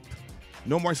 or vape.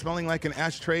 No more smelling like an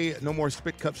ashtray, no more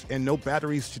spit cups, and no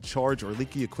batteries to charge or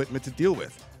leaky equipment to deal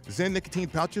with. Zen nicotine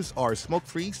pouches are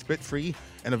smoke-free, spit-free,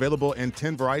 and available in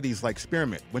 10 varieties like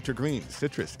spearmint, wintergreen,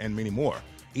 citrus, and many more.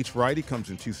 Each variety comes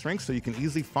in 2 strengths, so you can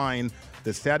easily find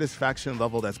the satisfaction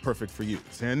level that's perfect for you.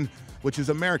 Zen, which is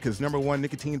America's #1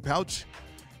 nicotine pouch,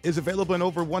 is available in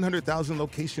over 100,000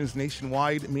 locations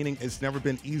nationwide, meaning it's never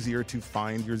been easier to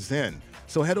find your Zen.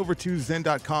 So head over to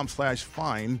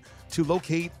zen.com/find to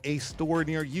locate a store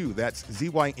near you. That's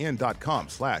zyn.com/find.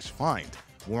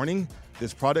 Warning,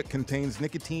 this product contains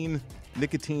nicotine.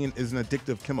 Nicotine is an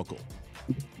addictive chemical.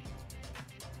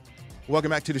 Welcome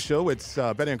back to the show. It's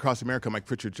Betting Across America. Mike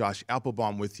Pritchard, Josh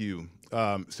Applebaum with you.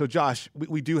 So Josh,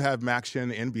 we do have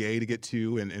MACtion, NBA to get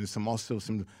to, and some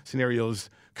scenarios,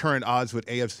 current odds with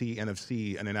AFC,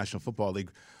 NFC, and the National Football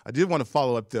League. I did want to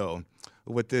follow up, though,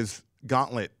 with this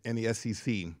gauntlet in the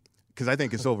SEC, because I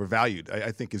think it's overvalued.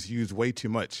 I think it's used way too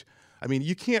much. I mean,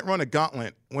 you can't run a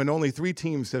gauntlet when only 3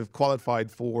 teams have qualified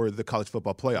for the college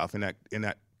football playoff in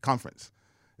that conference.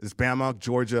 It's Bama,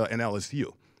 Georgia, and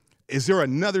LSU. Is there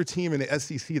another team in the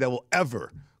SEC that will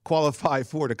ever qualify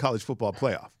for the college football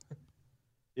playoff?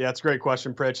 Yeah, it's a great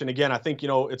question, Pritch. And again, I think,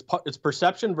 it's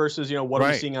perception versus, what are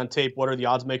we seeing on tape? What are the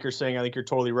odds makers saying? I think you're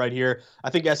totally right here. I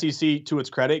think SEC, to its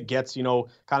credit, gets, kind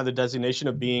of the designation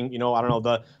of being, I don't know,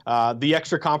 the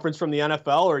extra conference from the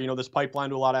NFL, or, this pipeline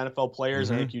to a lot of NFL players.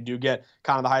 Mm-hmm. I think you do get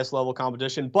kind of the highest level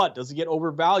competition, but does it get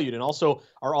overvalued? And also,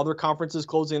 are other conferences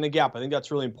closing the gap? I think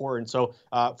that's really important. So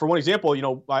for one example,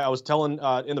 I was telling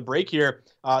in the break here,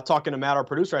 talking to Matt, our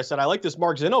producer, I said, I like this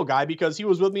Mark Zinno guy because he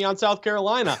was with me on South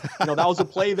Carolina. That was a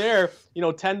play there,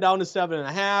 10 down to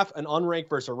 7.5, an unranked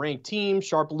versus a ranked team,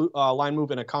 sharp line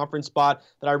move in a conference spot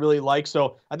that I really like.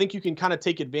 So I think you can kind of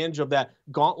take advantage of that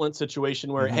gauntlet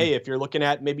situation where, hey, if you're looking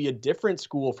at maybe a different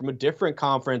school from a different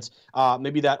conference,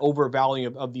 maybe that overvaluing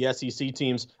of the SEC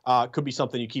teams could be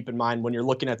something you keep in mind when you're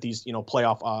looking at these,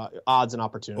 playoff odds and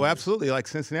opportunities. Well, absolutely. Like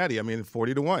Cincinnati,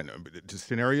 40-1. The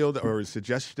scenario or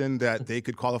suggestion that they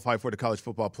could qualify for the college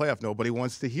football playoff, nobody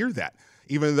wants to hear that,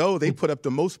 even though they put up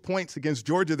the most points against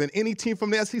Georgia than any team from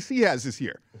the SEC has this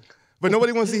year. But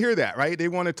nobody wants to hear that, right? They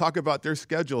want to talk about their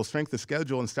schedule, strength of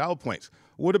schedule, and style points.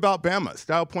 What about Bama?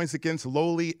 Style points against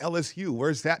lowly LSU.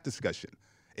 Where's that discussion?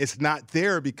 It's not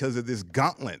there because of this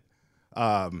gauntlet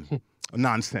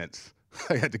nonsense.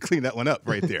 I had to clean that one up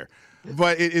right there.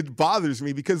 But it bothers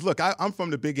me because, look, I'm from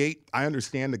the Big 8. I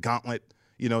understand the gauntlet,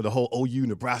 the whole OU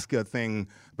Nebraska thing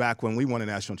back when we won a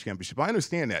national championship. I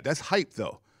understand that. That's hype,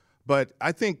 though. But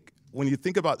I think when you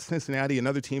think about Cincinnati and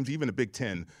other teams, even the Big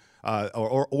Ten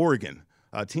or Oregon,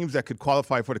 teams that could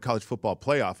qualify for the college football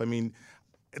playoff,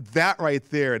 that right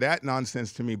there, that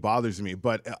nonsense to me bothers me.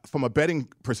 But from a betting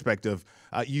perspective,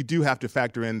 you do have to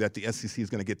factor in that the SEC is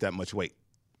going to get that much weight.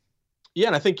 Yeah,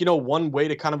 and I think, one way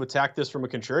to kind of attack this from a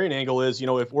contrarian angle is,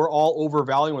 if we're all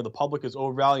overvaluing or the public is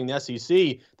overvaluing the SEC,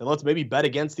 then let's maybe bet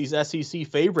against these SEC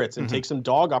favorites and take some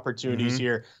dog opportunities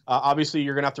here. Obviously,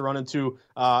 you're going to have to run into,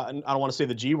 I don't want to say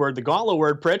the G word, the gauntlet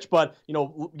word, Pritch, but,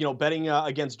 betting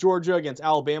against Georgia, against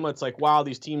Alabama, it's like, wow,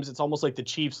 these teams, it's almost like the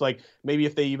Chiefs, like maybe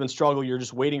if they even struggle, you're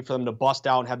just waiting for them to bust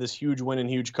out and have this huge win and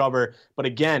huge cover. But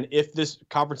again, if this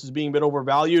conference is being a bit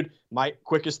overvalued, my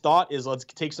quickest thought is let's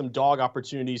take some dog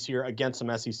opportunities here against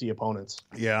some SEC opponents.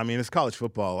 Yeah, it's college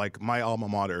football. Like my alma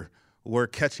mater, we're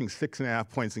catching 6.5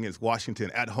 points against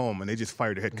Washington at home, and they just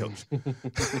fired their head coach.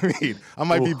 I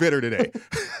might be bitter today.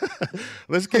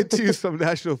 Let's get to some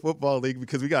National Football League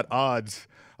because we got odds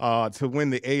to win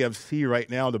the AFC right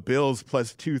now. The Bills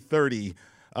plus 230,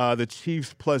 the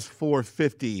Chiefs plus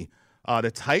 450,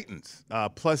 the Titans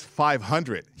plus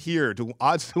 500 here.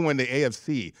 Odds to win the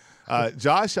AFC.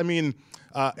 Josh,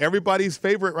 everybody's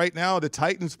favorite right now, the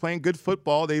Titans playing good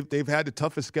football. They've had the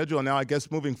toughest schedule, and now I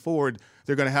guess moving forward,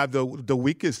 they're going to have the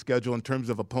weakest schedule in terms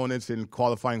of opponents in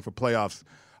qualifying for playoffs.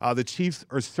 The Chiefs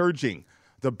are surging.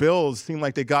 The Bills seem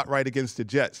like they got right against the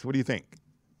Jets. What do you think?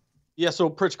 Yeah, so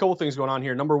Pritch, a couple things going on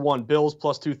here. Number one, Bills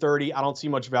plus 230. I don't see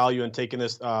much value in taking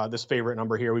this favorite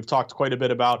number here. We've talked quite a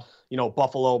bit about,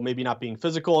 Buffalo maybe not being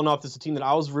physical enough. This is a team that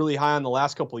I was really high on the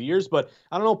last couple of years, but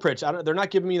I don't know, Pritch. They're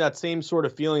not giving me that same sort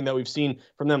of feeling that we've seen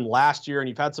from them last year, and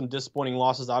you've had some disappointing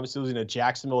losses. Obviously, losing to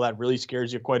Jacksonville, that really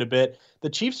scares you quite a bit. The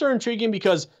Chiefs are intriguing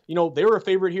because, they were a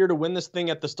favorite here to win this thing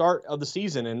at the start of the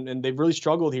season, and they've really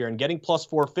struggled here. And getting plus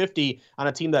 450 on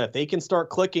a team that if they can start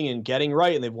clicking and getting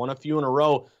right, and they've won a few in a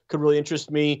row, could really interest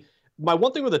me. my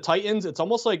one thing with the Titans, it's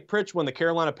almost like, Pritch, when the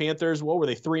Carolina Panthers, what were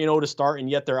they, 3-0 to start, and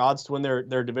yet their odds to win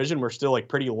their division were still like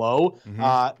pretty low.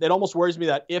 It almost worries me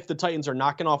that if the Titans are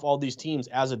knocking off all these teams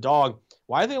as a dog,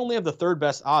 why do they only have the third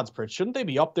best odds, Pritch? Shouldn't they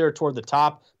be up there toward the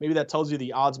top? Maybe that tells you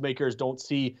the odds makers don't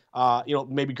see,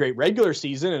 maybe great regular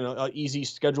season and an easy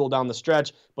schedule down the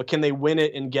stretch, but can they win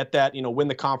it and get that, win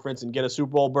the conference and get a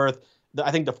Super Bowl berth?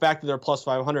 I think the fact that they're plus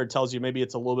 500 tells you maybe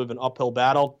it's a little bit of an uphill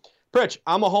battle. Pritch,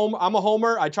 I'm a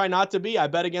homer. I try not to be. I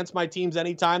bet against my teams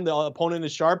anytime the opponent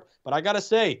is sharp. But I got to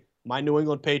say, my New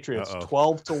England Patriots,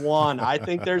 12-1. I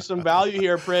think there's some value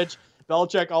here, Pritch.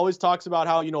 Belichick always talks about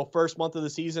how, first month of the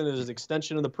season is an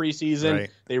extension of the preseason. Right.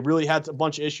 They really had a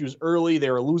bunch of issues early. They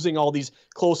were losing all these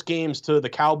close games to the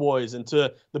Cowboys and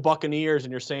to the Buccaneers,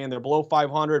 and you're saying they're below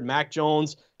 500. Mac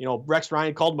Jones, Rex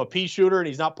Ryan called him a pea shooter, and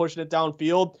he's not pushing it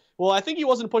downfield. Well, I think he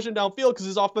wasn't pushing downfield because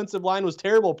his offensive line was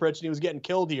terrible, Pritch, and he was getting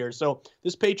killed here. So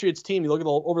this Patriots team, you look at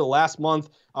over the last month,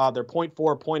 they're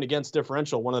 0.4 point against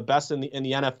differential, one of the best in the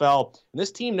NFL. And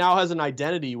this team now has an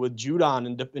identity with Judon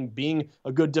and being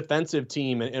a good defensive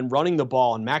team and running the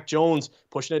ball, and Mac Jones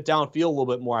pushing it downfield a little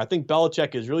bit more. I think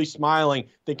Belichick is really smiling,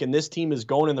 thinking this team is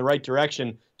going in the right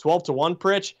direction. 12-1,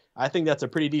 Pritch, I think that's a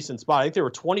pretty decent spot. I think they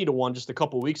were 20-1 just a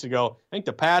couple weeks ago. I think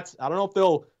the Pats, I don't know if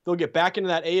they'll get back into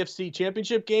that AFC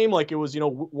Championship game like it was,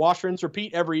 wash, rinse,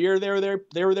 repeat every year they were there,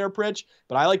 Pritch.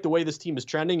 But I like the way this team is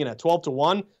trending, and at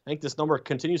 12-1, I think this number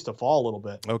continues to fall a little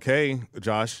bit. Okay,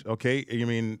 Josh. Okay, you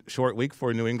mean short week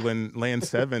for New England laying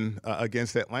 7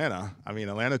 against Atlanta. I mean,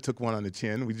 Atlanta took one on the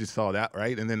chin. We just saw that,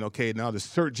 right? And then, now the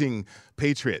surging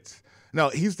Patriots. Now,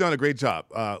 he's done a great job.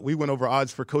 We went over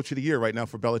odds for Coach of the Year right now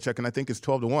for Belichick, and I think it's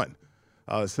 12-1.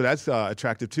 So that's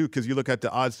attractive, too, because you look at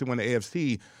the odds to win the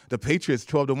AFC, the Patriots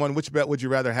 12-1. Which bet would you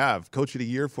rather have, Coach of the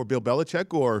Year for Bill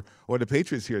Belichick or the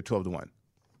Patriots here at 12-1?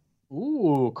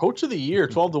 Ooh, Coach of the Year,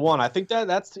 12-1. I think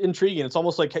that's intriguing. It's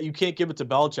almost like you can't give it to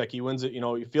Belichick. He wins it,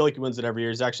 you feel like he wins it every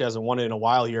year. He actually hasn't won it in a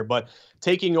while here. But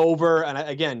taking over, and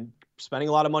again, spending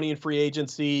a lot of money in free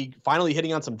agency, finally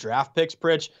hitting on some draft picks,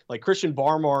 Pritch, like Christian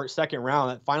Barmore, second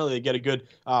round. Finally, they get a good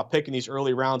pick in these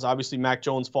early rounds. Obviously, Mac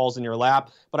Jones falls in your lap.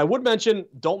 But I would mention,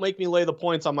 don't make me lay the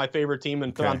points on my favorite team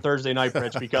on Thursday night,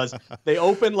 Pritch, because they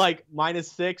opened like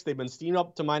 -6. They've been steamed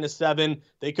up to -7.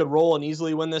 They could roll and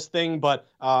easily win this thing. But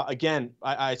again,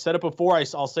 I said it before.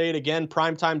 I'll say it again.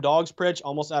 Primetime dogs, Pritch,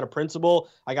 almost out of principle.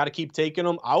 I got to keep taking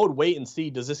them. I would wait and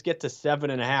see. Does this get to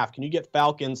 7.5? Can you get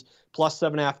Falcons plus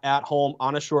 7.5 at home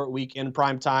on a short week in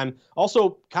prime time?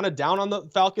 Also, kind of down on the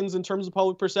Falcons in terms of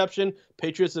public perception.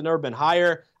 Patriots have never been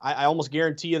higher. I almost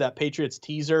guarantee you that Patriots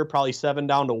teaser, probably 7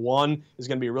 down to 1, is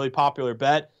going to be a really popular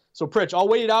bet. So, Pritch, I'll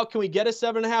wait it out. Can we get a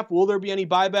 7.5? Will there be any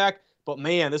buyback? But,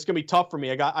 man, this is going to be tough for me.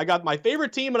 I got my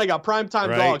favorite team, and I got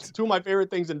primetime dogs. 2 of my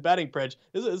favorite things in betting, Pritch.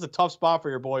 This is a tough spot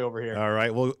for your boy over here. All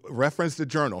right. Well, reference the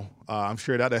Journal. I'm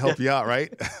sure that'll help you out,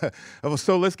 right?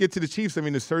 So let's get to the Chiefs. I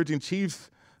mean, the surging Chiefs.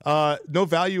 No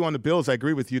value on the Bills. I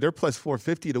agree with you. They're plus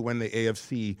 450 to win the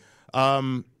AFC.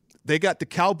 They got the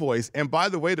Cowboys. And by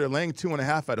the way, they're laying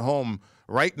 2.5 at home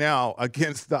right now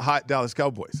against the hot Dallas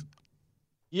Cowboys.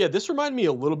 Yeah, this reminded me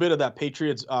a little bit of that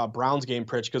Patriots-Browns game,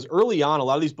 Pritch, because early on, a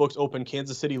lot of these books opened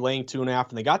Kansas City laying 2.5,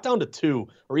 and they got down to 2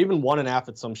 or even 1.5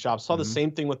 at some shops. Saw the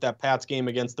same thing with that Pats game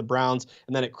against the Browns,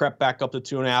 and then it crept back up to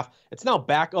 2.5. It's now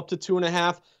back up to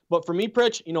 2.5. But for me,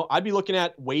 Pritch, I'd be looking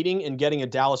at waiting and getting a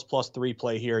Dallas +3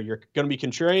 play here. You're going to be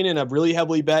contrarian in a really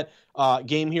heavily bet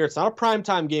game here. It's not a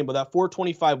primetime game, but that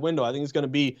 425 window, I think, is going to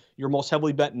be your most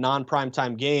heavily bet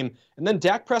non-primetime game. And then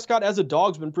Dak Prescott as a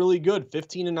dog's been really good.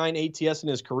 15-9 ATS in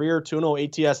his career, 2-0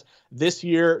 ATS this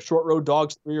year. Short road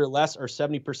dogs 3 or less are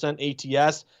 70%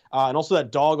 ATS. And also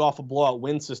that dog off a blowout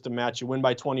win system match. You win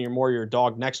by 20 or more, you're a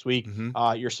dog next week.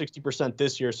 You're 60%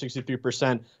 this year,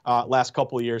 63% last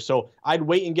couple of years. So I'd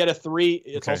wait and get a 3.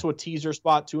 It's also a teaser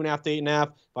spot, 2.5 to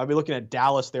 8.5. But I'd be looking at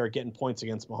Dallas there getting points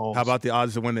against Mahomes. How about the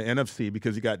odds to win the NFC?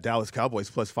 Because you got Dallas Cowboys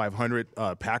plus 500,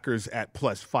 Packers at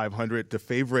plus 500. The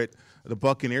favorite, the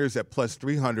Buccaneers at plus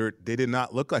 300. They did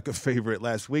not look like a favorite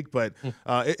last week, but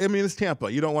it's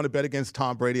Tampa. You don't want to bet against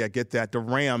Tom Brady. I get that. The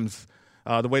Rams,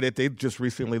 the way that they've just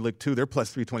recently looked too, they're plus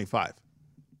 325.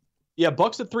 Yeah,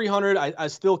 Bucks at 300. I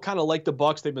still kind of like the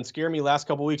Bucks. They've been scaring me last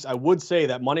couple of weeks. I would say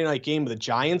that Monday night game with the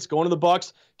Giants going to the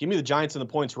Bucks. Give me the Giants and the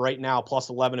points right now, plus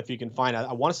 11 if you can find it.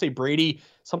 I want to say Brady,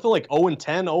 something like 0-10,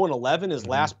 0-11 his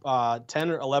last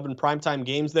 10 or 11 primetime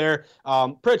games there.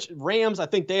 Pritch, Rams, I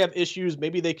think they have issues.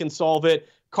 Maybe they can solve it.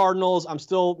 Cardinals, I'm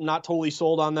still not totally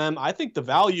sold on them. I think the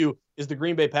value is the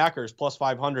Green Bay Packers plus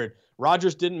 500.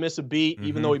 Rodgers didn't miss a beat,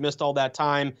 even though he missed all that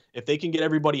time. If they can get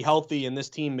everybody healthy and this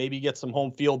team maybe get some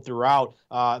home field throughout,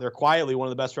 they're quietly one of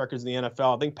the best records in the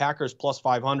NFL. I think Packers plus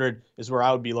 500 is where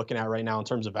I would be looking at right now in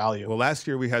terms of value. Well, last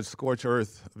year we had scorched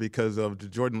earth because of the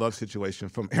Jordan Love situation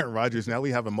from Aaron Rodgers. Now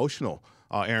we have emotional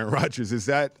Aaron Rodgers. Is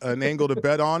that an angle to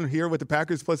bet on here with the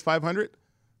Packers plus 500?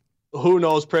 Who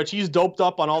knows, Pritch? He's doped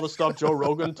up on all the stuff Joe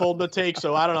Rogan told him to take,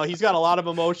 so I don't know. He's got a lot of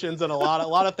emotions and a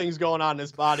lot of things going on in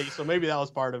his body, so maybe that was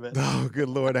part of it. Oh, good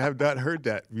Lord. I have not heard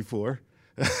that before.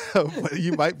 But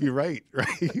you might be right?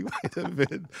 You might have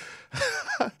been.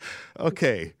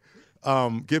 Okay.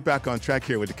 Get back on track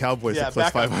here with the Cowboys at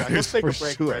plus 500. Let's take a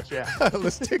break, sure. Pritch, yeah.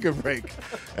 Let's take a break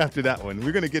after that one.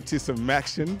 We're going to get to some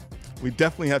action. We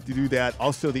definitely have to do that.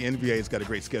 Also, the NBA has got a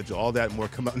great schedule. All that and more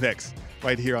come up next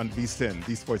right here on VSiN,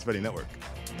 the Sports Betting Network.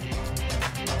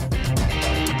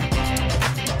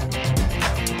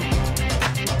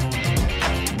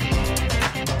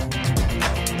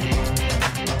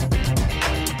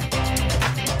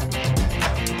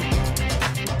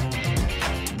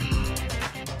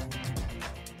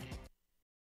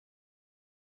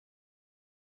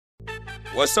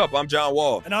 What's up? I'm John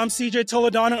Wall. And I'm CJ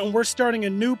Toledano, and we're starting a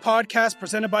new podcast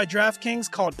presented by DraftKings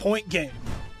called Point Game.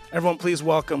 Everyone, please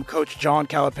welcome Coach John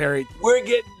Calipari. We're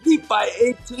getting beat by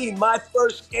 18. My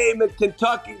first game in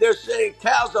Kentucky, they're saying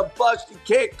Cal's a bust. He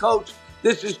can't coach.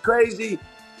 This is crazy.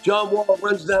 John Wall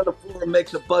runs down the floor and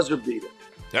makes a buzzer beater.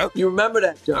 Yep. You remember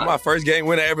that, John? That's my first game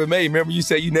win I ever made. Remember you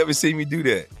said you never see me do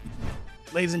that.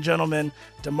 Ladies and gentlemen,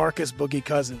 DeMarcus Boogie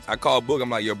Cousins. I called Boog. I'm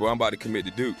like, yo, bro, I'm about to commit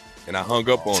to Duke. And I hung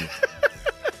up on him.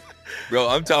 Bro,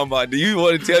 I'm talking about, do you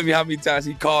want to tell me how many times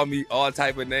he called me all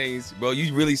type of names? Bro,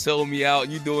 you really sold me out.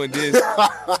 You doing this.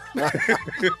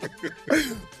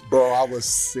 Bro, I was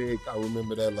sick. I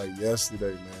remember that like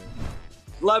yesterday, man.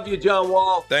 Love you, John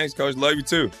Wall. Thanks, Coach. Love you,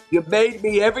 too. You made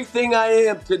me everything I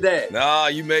am today. Nah,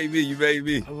 you made me. You made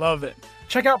me. I love it.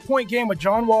 Check out Point Game with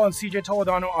John Wall and CJ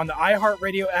Toledano on the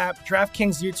iHeartRadio app,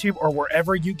 DraftKings YouTube, or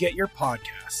wherever you get your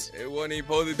podcasts. It wasn't even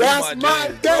supposed to be That's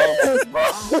my dance, bro.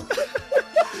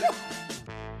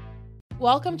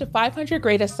 Welcome to 500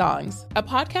 Greatest Songs, a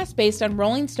podcast based on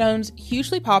Rolling Stone's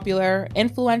hugely popular,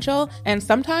 influential, and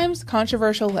sometimes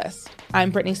controversial list. I'm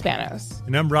Brittany Spanos.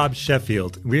 And I'm Rob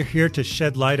Sheffield. We're here to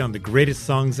shed light on the greatest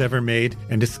songs ever made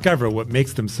and discover what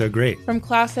makes them so great. From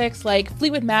classics like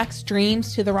Fleetwood Mac's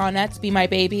Dreams to the Ronettes' Be My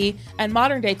Baby, and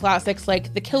modern-day classics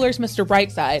like The Killer's Mr.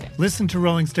 Brightside. Listen to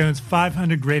Rolling Stone's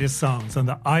 500 Greatest Songs on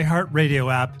the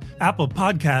iHeartRadio app, Apple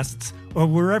Podcasts, or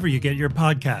wherever you get your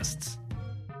podcasts.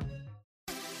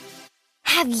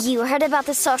 Have you heard about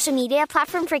the social media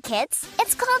platform for kids?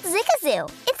 It's called Zigazoo.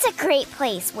 It's a great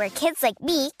place where kids like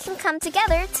me can come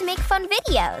together to make fun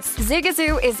videos.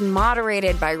 Zigazoo is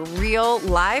moderated by real,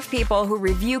 live people who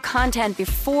review content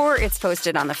before it's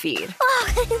posted on the feed.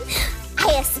 Oh,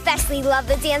 I especially love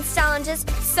the dance challenges.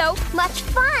 So much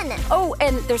fun. Oh,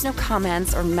 and there's no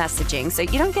comments or messaging, so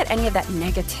you don't get any of that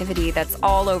negativity that's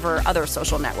all over other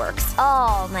social networks.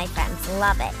 All my friends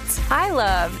love it. I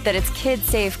love that it's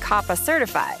kid-safe COPPA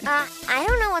certified. I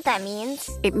don't know what that means.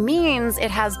 It means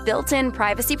it has built-in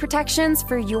privacy protections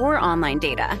for your online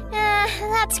data.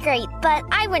 That's great, but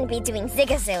I wouldn't be doing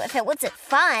Zigazoo if it wasn't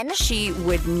fun. She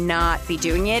would not be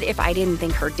doing it if I didn't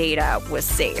think her data was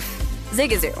safe.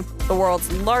 Zigazoo, the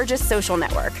world's largest social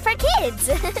network. For kids!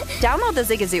 Download the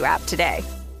Zigazoo app today.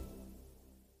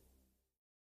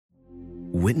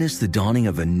 Witness the dawning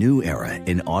of a new era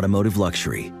in automotive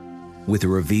luxury with a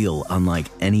reveal unlike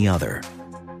any other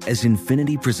as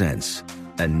Infiniti presents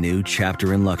a new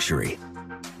chapter in luxury,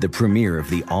 the premiere of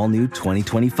the all-new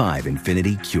 2025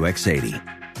 Infiniti QX80.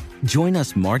 Join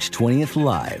us March 20th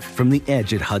live from the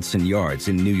Edge at Hudson Yards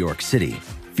in New York City,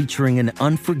 featuring an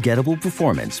unforgettable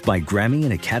performance by Grammy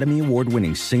and Academy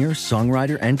Award-winning singer,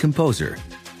 songwriter, and composer,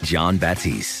 Jon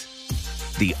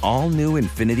Batiste. The all-new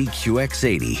Infiniti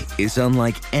QX80 is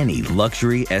unlike any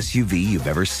luxury SUV you've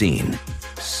ever seen.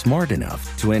 Smart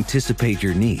enough to anticipate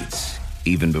your needs,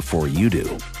 even before you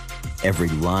do. Every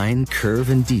line, curve,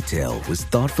 and detail was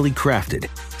thoughtfully crafted,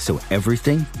 so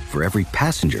everything for every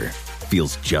passenger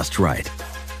feels just right.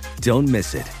 Don't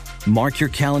miss it. Mark your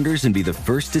calendars and be the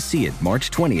first to see it March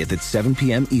 20th at 7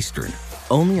 p.m. Eastern,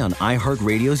 only on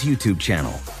iHeartRadio's YouTube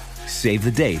channel. Save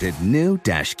the date at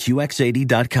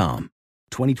new-QX80.com.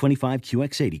 2025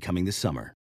 QX80 coming this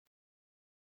summer.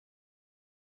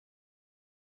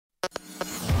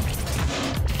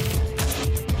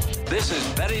 This is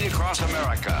Betting Across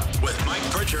America with Mike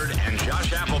Pritchard and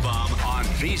Josh Applebaum on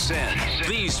VSiN,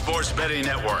 the Sports Betting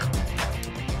Network.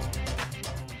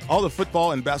 All the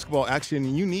football and basketball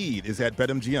action you need is at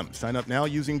BetMGM. Sign up now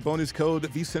using bonus code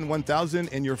VSIN1000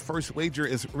 and your first wager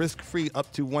is risk-free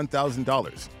up to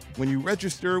 $1,000. When you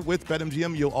register with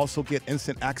BetMGM, you'll also get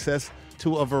instant access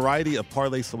to a variety of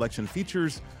parlay selection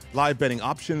features, live betting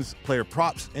options, player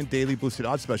props, and daily boosted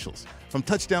odds specials. From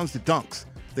touchdowns to dunks,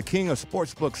 the king of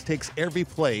sportsbooks takes every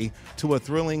play to a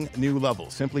thrilling new level.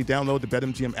 Simply download the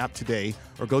BetMGM app today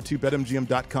or go to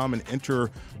BetMGM.com and enter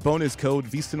bonus code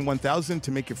VSIN1000 to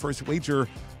make your first wager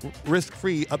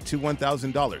risk-free up to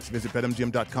 $1,000. Visit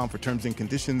BetMGM.com for terms and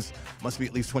conditions. Must be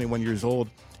at least 21 years old.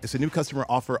 It's a new customer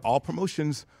offer. All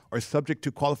promotions are subject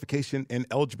to qualification and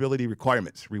eligibility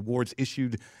requirements. Rewards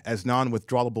issued as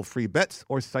non-withdrawable free bets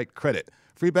or site credit.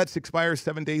 Free bets expire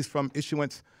 7 days from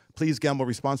issuance. Please gamble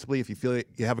responsibly. If you feel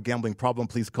you have a gambling problem,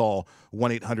 please call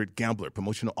 1-800-GAMBLER.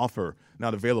 Promotional offer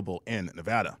not available in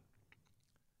Nevada.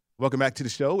 Welcome back to the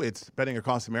show. It's Betting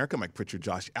Across America. Mike Pritchard,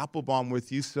 Josh Applebaum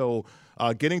with you. So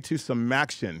getting to some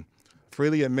action,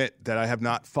 freely admit that I have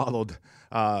not followed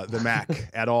the MAC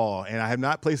at all, and I have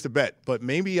not placed a bet, but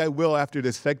maybe I will after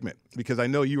this segment because I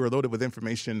know you are loaded with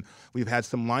information. We've had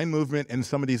some line movement in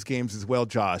some of these games as well,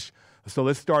 Josh. So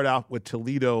let's start out with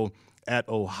Toledo at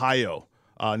Ohio.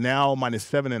 Now minus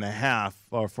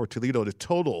 7.5 for Toledo. The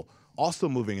total also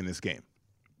moving in this game.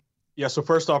 Yeah, so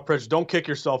first off, Pritch, don't kick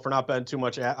yourself for not betting too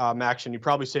much action. You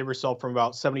probably save yourself from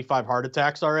about 75 heart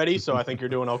attacks already, so I think you're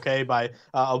doing okay by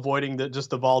avoiding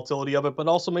just the volatility of it, but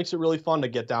also makes it really fun to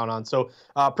get down on. So,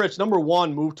 Pritch, number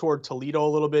one, move toward Toledo a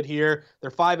little bit here.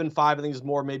 They're 5-5. I think it's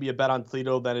more maybe a bet on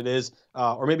Toledo than it is,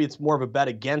 or maybe it's more of a bet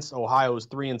against Ohio, who's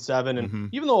 3-7.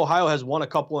 And even though Ohio has won a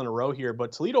couple in a row here,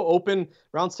 but Toledo opened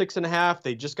around 6.5.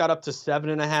 They just got up to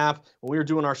 7.5. When we were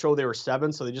doing our show, they were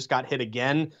 7, so they just got hit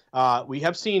again. We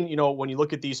have seen, when you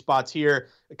look at these spots here,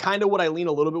 kind of what I lean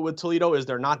a little bit with Toledo is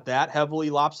they're not that heavily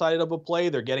lopsided of a play.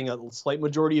 They're getting a slight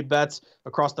majority of bets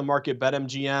across the market.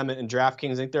 BetMGM and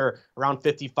DraftKings, I think they're around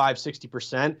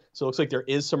 55-60%. So it looks like there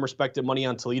is some respected money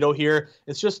on Toledo here.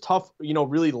 It's just tough,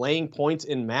 really laying points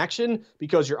in Maction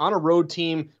because you're on a road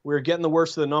team. We're getting the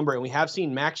worst of the number, and we have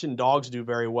seen Maction dogs do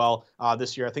very well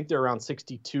this year. I think they're around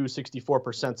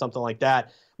 62-64%, something like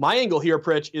that. My angle here,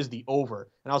 Pritch, is the over.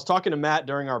 And I was talking to Matt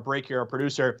during our break here, our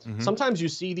producer. Sometimes you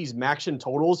see these Maction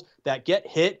totals that get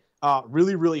hit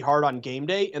really, really hard on game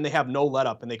day, and they have no let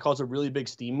up, and they cause a really big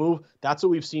steam move. That's what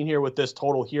we've seen here with this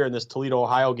total here in this Toledo,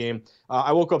 Ohio game.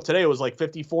 I woke up today, it was like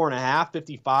 54.5,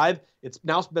 55. It's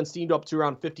now been steamed up to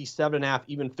around 57.5,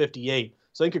 even 58.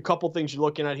 So I think a couple things you're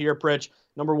looking at here, Pritch.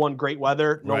 Number one, great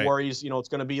weather. No worries. It's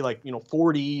going to be like,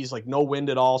 40s, like no wind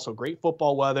at all. So great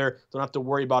football weather. Don't have to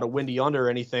worry about a windy under or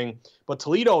anything. But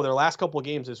Toledo, their last couple of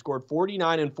games, have scored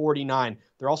 49 and 49.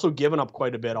 They're also giving up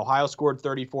quite a bit. Ohio scored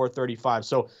 34-35.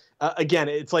 So again,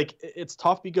 it's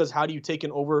tough because how do you take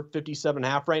an over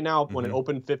 57.5 right now when it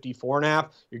opened 54.5?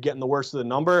 You're getting the worst of the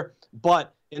number.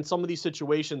 But in some of these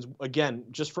situations, again,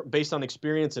 just based on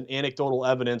experience and anecdotal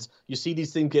evidence, you see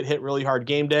these things get hit really hard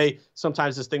game day.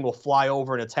 Sometimes this thing will fly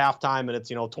over and it's halftime and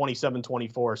it's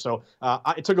 27-24. So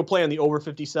I took a play on the over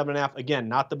 57.5. Again,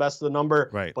 not the best of the number,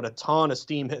 but a ton of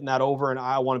steam hitting that over, and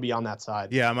I want to be on that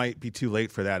side. Yeah, I might be too late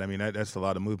for that. I mean, that's a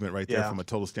lot of movement right there from a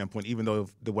total standpoint. Even though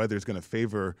the weather is going to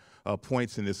favor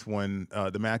points in this one,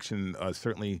 the Maction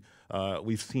certainly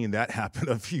we've seen that happen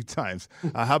a few times.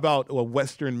 How about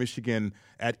Western Michigan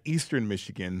at Eastern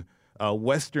Michigan?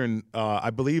 Western, I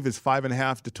believe, is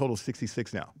 5.5. The total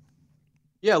 66 now.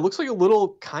 Yeah, it looks like a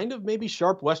little kind of maybe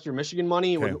sharp Western Michigan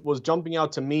money. Okay. What was jumping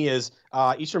out to me is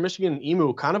Eastern Michigan and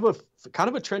EMU, kind of a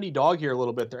trendy dog here a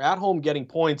little bit. They're at home getting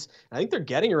points. I think they're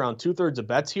getting around 2/3 of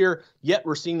bets here, yet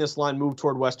we're seeing this line move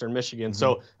toward Western Michigan.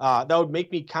 So that would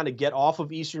make me kind of get off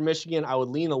of Eastern Michigan. I would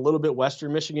lean a little bit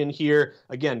Western Michigan here.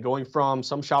 Again, going from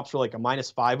some shops for like a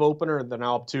 -5 opener, they're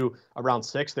now up to around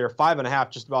 6. They're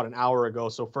 5.5 just about an hour ago,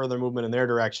 so further movement in their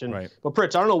direction. But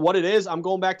Pritch, I don't know what it is. I'm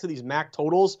going back to these MAC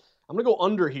totals. I'm going to go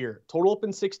under here. Total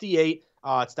open 68.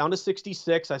 It's down to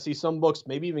 66. I see some books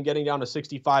maybe even getting down to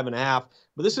 65.5.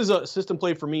 But this is a system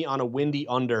play for me on a windy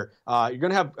under. You're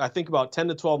going to have, I think, about 10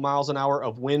 to 12 miles an hour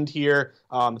of wind here.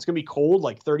 It's going to be cold,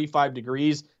 like 35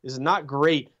 degrees. This is not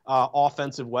great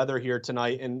offensive weather here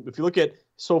tonight. And if you look at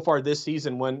so far this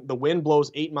season, when the wind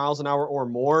blows 8 miles an hour or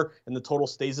more and the total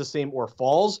stays the same or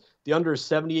falls, the under is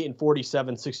 78 and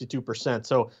 47, 62%.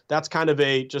 So that's kind of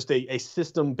just a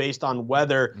system based on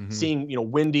weather, seeing,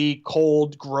 windy,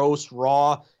 cold, gross,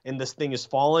 raw. and this thing is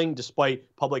falling despite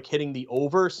public hitting the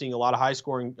over, seeing a lot of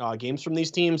high-scoring games from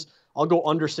these teams. I'll go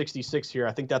under 66 here.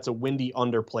 I think that's a windy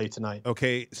underplay tonight.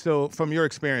 Okay, so from your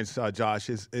experience, Josh,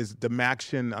 is the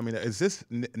MACtion, I mean, is this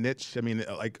niche, I mean,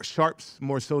 like sharps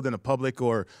more so than a public,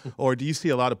 or do you see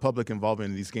a lot of public involvement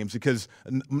in these games? Because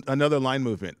another line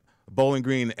movement, Bowling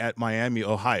Green at Miami,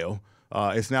 Ohio,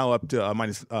 is now up to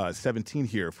minus 17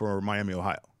 here for Miami,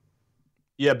 Ohio.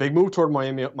 Yeah, big move toward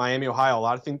Miami, Ohio.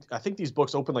 I think these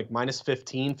books open like minus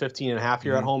 15 and a half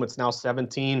here at home. It's now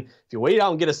 17. If you wait out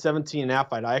and get a 17 and a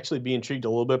half, I'd actually be intrigued a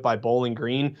little bit by Bowling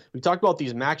Green. We talked about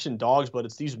these MACtion dogs, but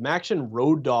it's these MACtion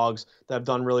road dogs that have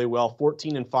done really well.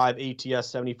 14-5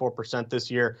 ATS, 74% this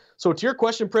year. So to your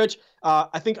question, Pritch,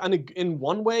 I think in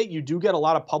one way you do get a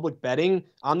lot of public betting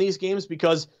on these games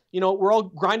because we're all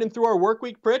grinding through our work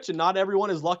week, Pritch, and not everyone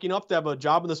is lucky enough to have a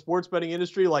job in the sports betting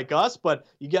industry like us, but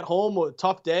you get home a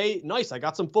tough day. Nice, I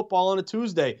got some football on a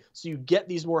Tuesday. So you get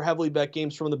these more heavily bet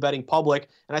games from the betting public.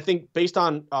 And I think based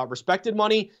on respected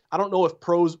money, I don't know if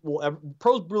pros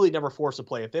really never force a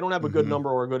play. If they don't have a good number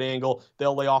or a good angle,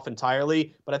 they'll lay off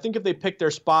entirely. But I think if they pick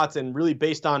their spots and really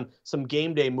based on some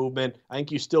game day movement, I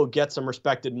think you still get some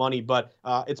respected money. But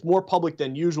it's more public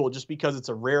than usual just because it's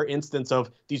a rare instance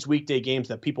of these weekday games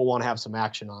that people want to have some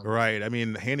action on. Right. I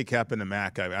mean, handicapping the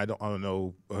MAC, I don't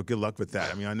know. Good luck with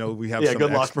that. I mean, I know we have some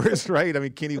experts, right? I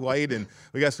mean, Kenny White, and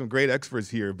we got some great experts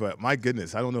here, but my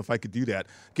goodness, I don't know if I could do that.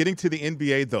 Getting to the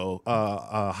NBA, though,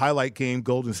 highlight game,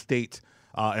 Golden State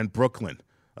and Brooklyn.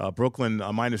 Brooklyn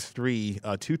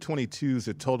 -3, 222 is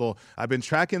the total. I've been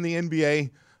tracking the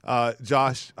NBA.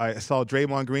 Josh, I saw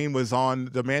Draymond Green was on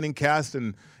the Manning cast,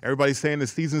 and everybody's saying the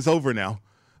season's over now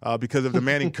because of the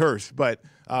Manning curse. But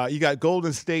you got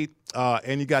Golden State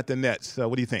and you got the Nets.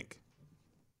 What do you think?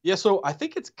 Yeah, so I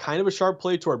think it's kind of a sharp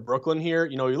play toward Brooklyn here.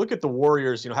 You look at the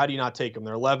Warriors, how do you not take them?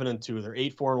 They're 11-2. They're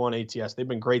 8-4-1 ATS. They've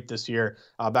been great this year,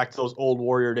 back to those old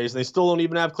Warrior days. And they still don't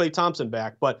even have Klay Thompson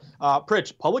back. But,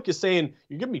 Pritch, public is saying,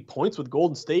 you're giving me points with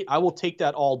Golden State. I will take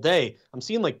that all day. I'm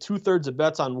seeing like 2/3 of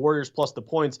bets on Warriors plus the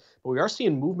points. But we are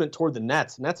seeing movement toward the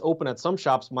Nets. Nets open at some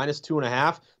shops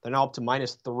 -2.5. They're now up to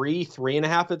 -3,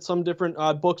 3.5 at some different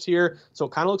books here. So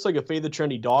it kind of looks like a fade the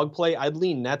trendy dog play. I'd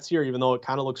lean Nets here, even though it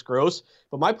kind of looks gross.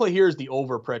 But my play here is the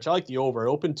over, Pritch. I like the over.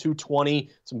 It opened 220.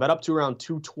 It's bet up to around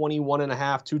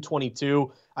 221.5,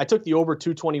 222. I took the over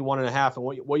 221.5. And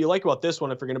what you like about this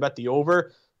one, if you're going to bet the over,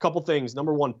 a couple things.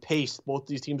 Number one, pace. Both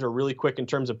these teams are really quick in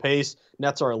terms of pace.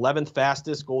 Nets are 11th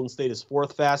fastest. Golden State is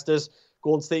 4th fastest.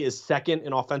 Golden State is 2nd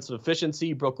in offensive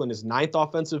efficiency. Brooklyn is 9th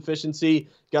offensive efficiency.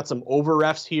 Got some over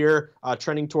refs here,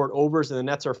 trending toward overs, and the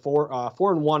Nets are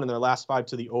 4-1 in their last 5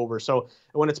 to the over. So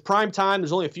when it's prime time,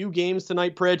 there's only a few games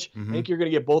tonight, Pritch. I think you're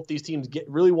going to get both these teams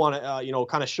really want to,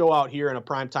 kind of show out here in a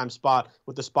prime time spot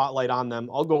with the spotlight on them.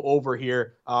 I'll go over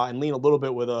here and lean a little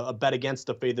bit with a bet against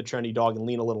the fade the trendy dog and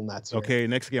lean a little Nets here. Okay,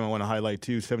 next game I want to highlight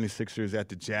too, 76ers at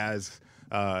the Jazz.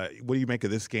 What do you make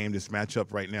of this game, this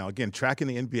matchup right now? Again, tracking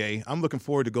the NBA. I'm looking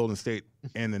forward to Golden State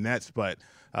and the Nets, but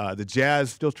the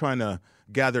Jazz still trying to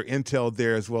gather intel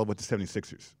there as well with the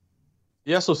 76ers.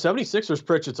 Yeah, so 76ers,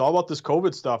 Pritch, it's all about this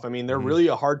COVID stuff. I mean, they're really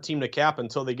a hard team to cap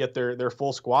until they get their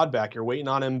full squad back. You're waiting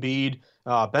on Embiid.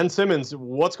 Ben Simmons,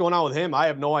 what's going on with him? I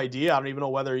have no idea. I don't even know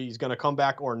whether he's going to come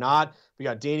back or not. We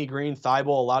got Danny Green,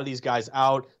 Thibault, a lot of these guys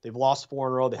out. They've lost 4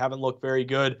 in a row. They haven't looked very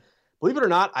good. Believe it or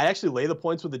not, I actually lay the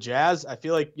points with the Jazz. I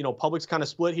feel like, public's kind of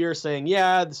split here saying,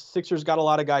 yeah, the Sixers got a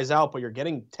lot of guys out, but you're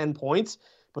getting 10 points.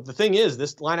 But the thing is,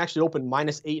 this line actually opened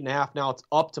 -8.5. Now it's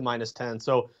up to -10.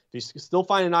 So if you still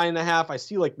find a 9.5, I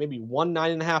see like maybe 1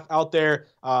 9.5 out there.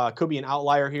 Could be an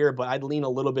outlier here, but I'd lean a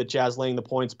little bit Jazz laying the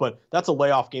points. But that's a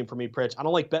layoff game for me, Pritch. I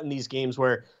don't like betting these games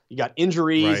where you got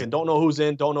injuries and don't know who's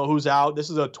in, don't know who's out. This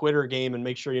is a Twitter game, and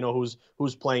make sure you know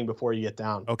who's playing before you get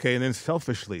down. Okay, and then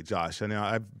selfishly, Josh, and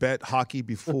I've bet hockey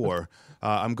before.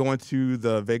 I'm going to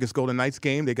the Vegas Golden Knights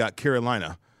game. They got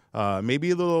Carolina.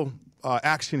 Maybe a little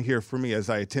action here for me as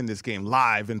I attend this game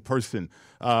live in person.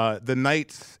 The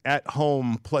Knights at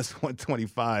home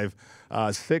 +125,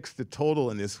 6 the total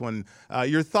in this one.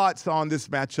 Your thoughts on this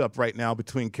matchup right now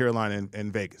between Carolina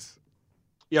and Vegas?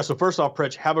 Yeah, so first off,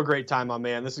 Pritch, have a great time, my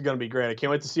man. This is going to be great. I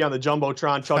can't wait to see you on the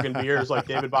Jumbotron chugging beers like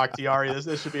David Bakhtiari.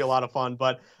 This should be a lot of fun.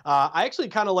 But I actually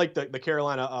kind of like the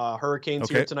Carolina Hurricanes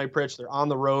here tonight, Pritch. They're on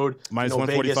the road. -145.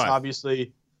 Vegas,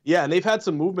 obviously. Yeah, and they've had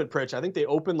some movement, Pritch. I think they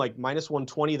opened like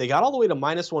 -120. They got all the way to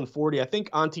 -140. I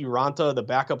think Antti Ranta, the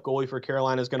backup goalie for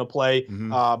Carolina, is going to play.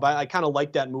 But I kind of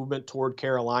like that movement toward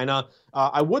Carolina.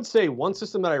 I would say one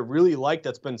system that I really like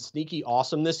that's been sneaky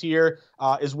awesome this year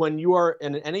is when you are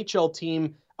an NHL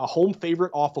team, a home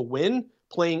favorite off a win,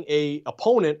 playing a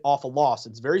opponent off a loss.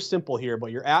 It's very simple here,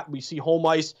 but we see home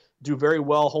ice do very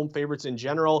well, home favorites in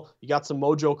general. You got some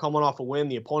mojo coming off a win.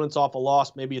 The opponent's off a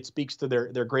loss. Maybe it speaks to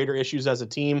their greater issues as a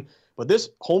team. But this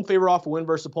home favorite off a win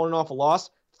versus opponent off a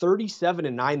loss,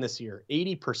 37-9 this year,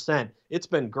 80%. It's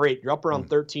been great. You're up around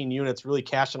 13 units, really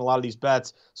cashing a lot of these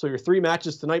bets. So your 3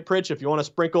 matches tonight, Pritch, if you want to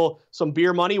sprinkle some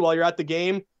beer money while you're at the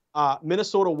game,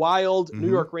 Minnesota Wild, New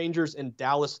York Rangers, and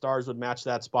Dallas Stars would match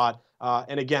that spot.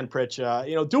 And again, Pritch,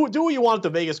 do what you want at the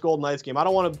Vegas Golden Knights game. I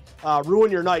don't want to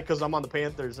ruin your night because I'm on the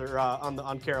Panthers or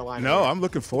on Carolina. No, I'm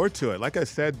looking forward to it. Like I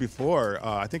said before,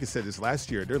 I think I said this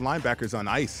last year, they're linebackers on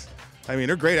ice. I mean,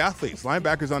 they're great athletes.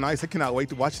 Linebackers on ice. I cannot wait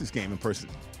to watch this game in person.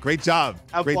 Great job.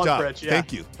 Great job. Pritch, yeah.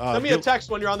 Thank you. Send me a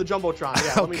text when you're on the Jumbotron.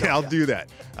 Yeah, okay, I'll do that.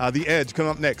 The Edge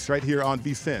coming up next right here on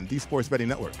VSiN, the Sports Betting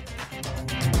Network.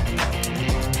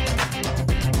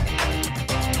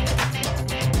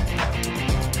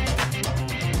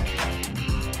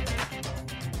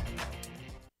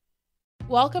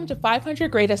 Welcome to 500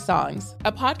 Greatest Songs,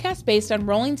 a podcast based on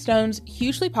Rolling Stone's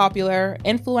hugely popular,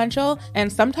 influential,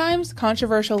 and sometimes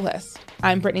controversial list.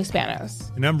 I'm Brittany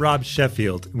Spanos. And I'm Rob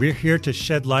Sheffield. We're here to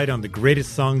shed light on the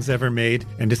greatest songs ever made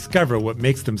and discover what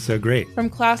makes them so great. From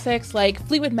classics like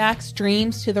Fleetwood Mac's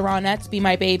Dreams to the Ronettes' Be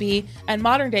My Baby, and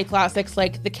modern-day classics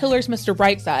like The Killer's Mr.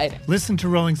 Brightside. Listen to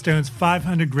Rolling Stone's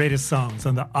 500 Greatest Songs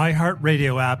on the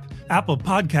iHeartRadio app, Apple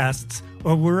Podcasts,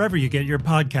 or wherever you get your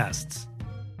podcasts.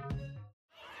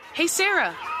 Hey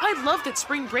Sarah, I love that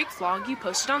spring break vlog you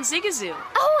posted on Zigazoo.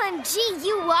 OMG,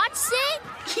 you watched it?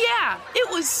 Yeah, it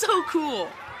was so cool.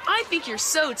 I think you're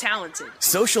so talented.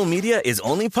 Social media is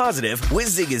only positive with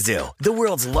Zigazoo, the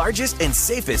world's largest and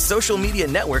safest social media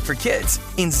network for kids.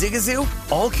 In Zigazoo,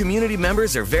 all community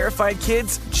members are verified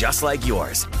kids just like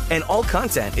yours, and all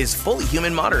content is fully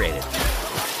human moderated.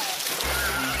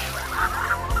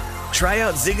 Try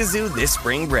out Zigazoo this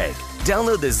spring break.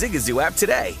 Download the Zigazoo app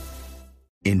today.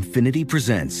 Infiniti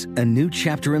presents a new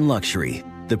chapter in luxury,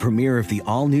 the premiere of the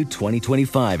all-new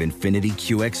 2025 Infiniti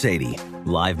QX80,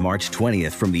 live March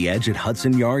 20th from the Edge at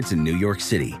Hudson Yards in New York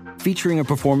City, featuring a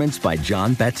performance by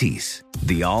Jon Batiste.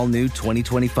 The all-new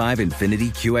 2025 Infiniti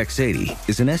QX80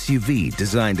 is an SUV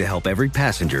designed to help every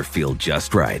passenger feel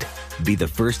just right. Be the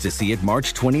first to see it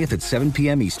March 20th at 7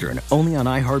 p.m. Eastern, only on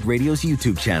iHeartRadio's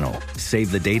YouTube channel. Save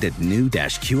the date at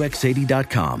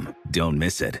new-QX80.com. Don't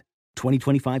miss it.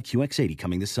 2025 QX80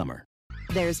 coming this summer.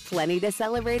 There's plenty to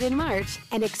celebrate in March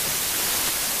and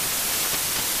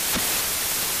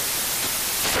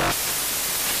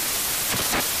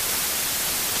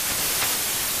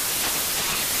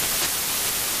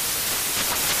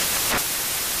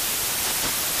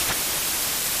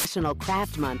National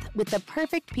Craft Month with the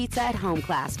perfect pizza at home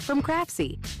class from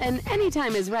Craftsy. And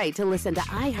anytime is right to listen to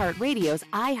iHeartRadio's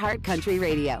iHeart Country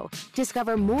Radio.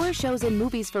 Discover more shows and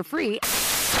movies for free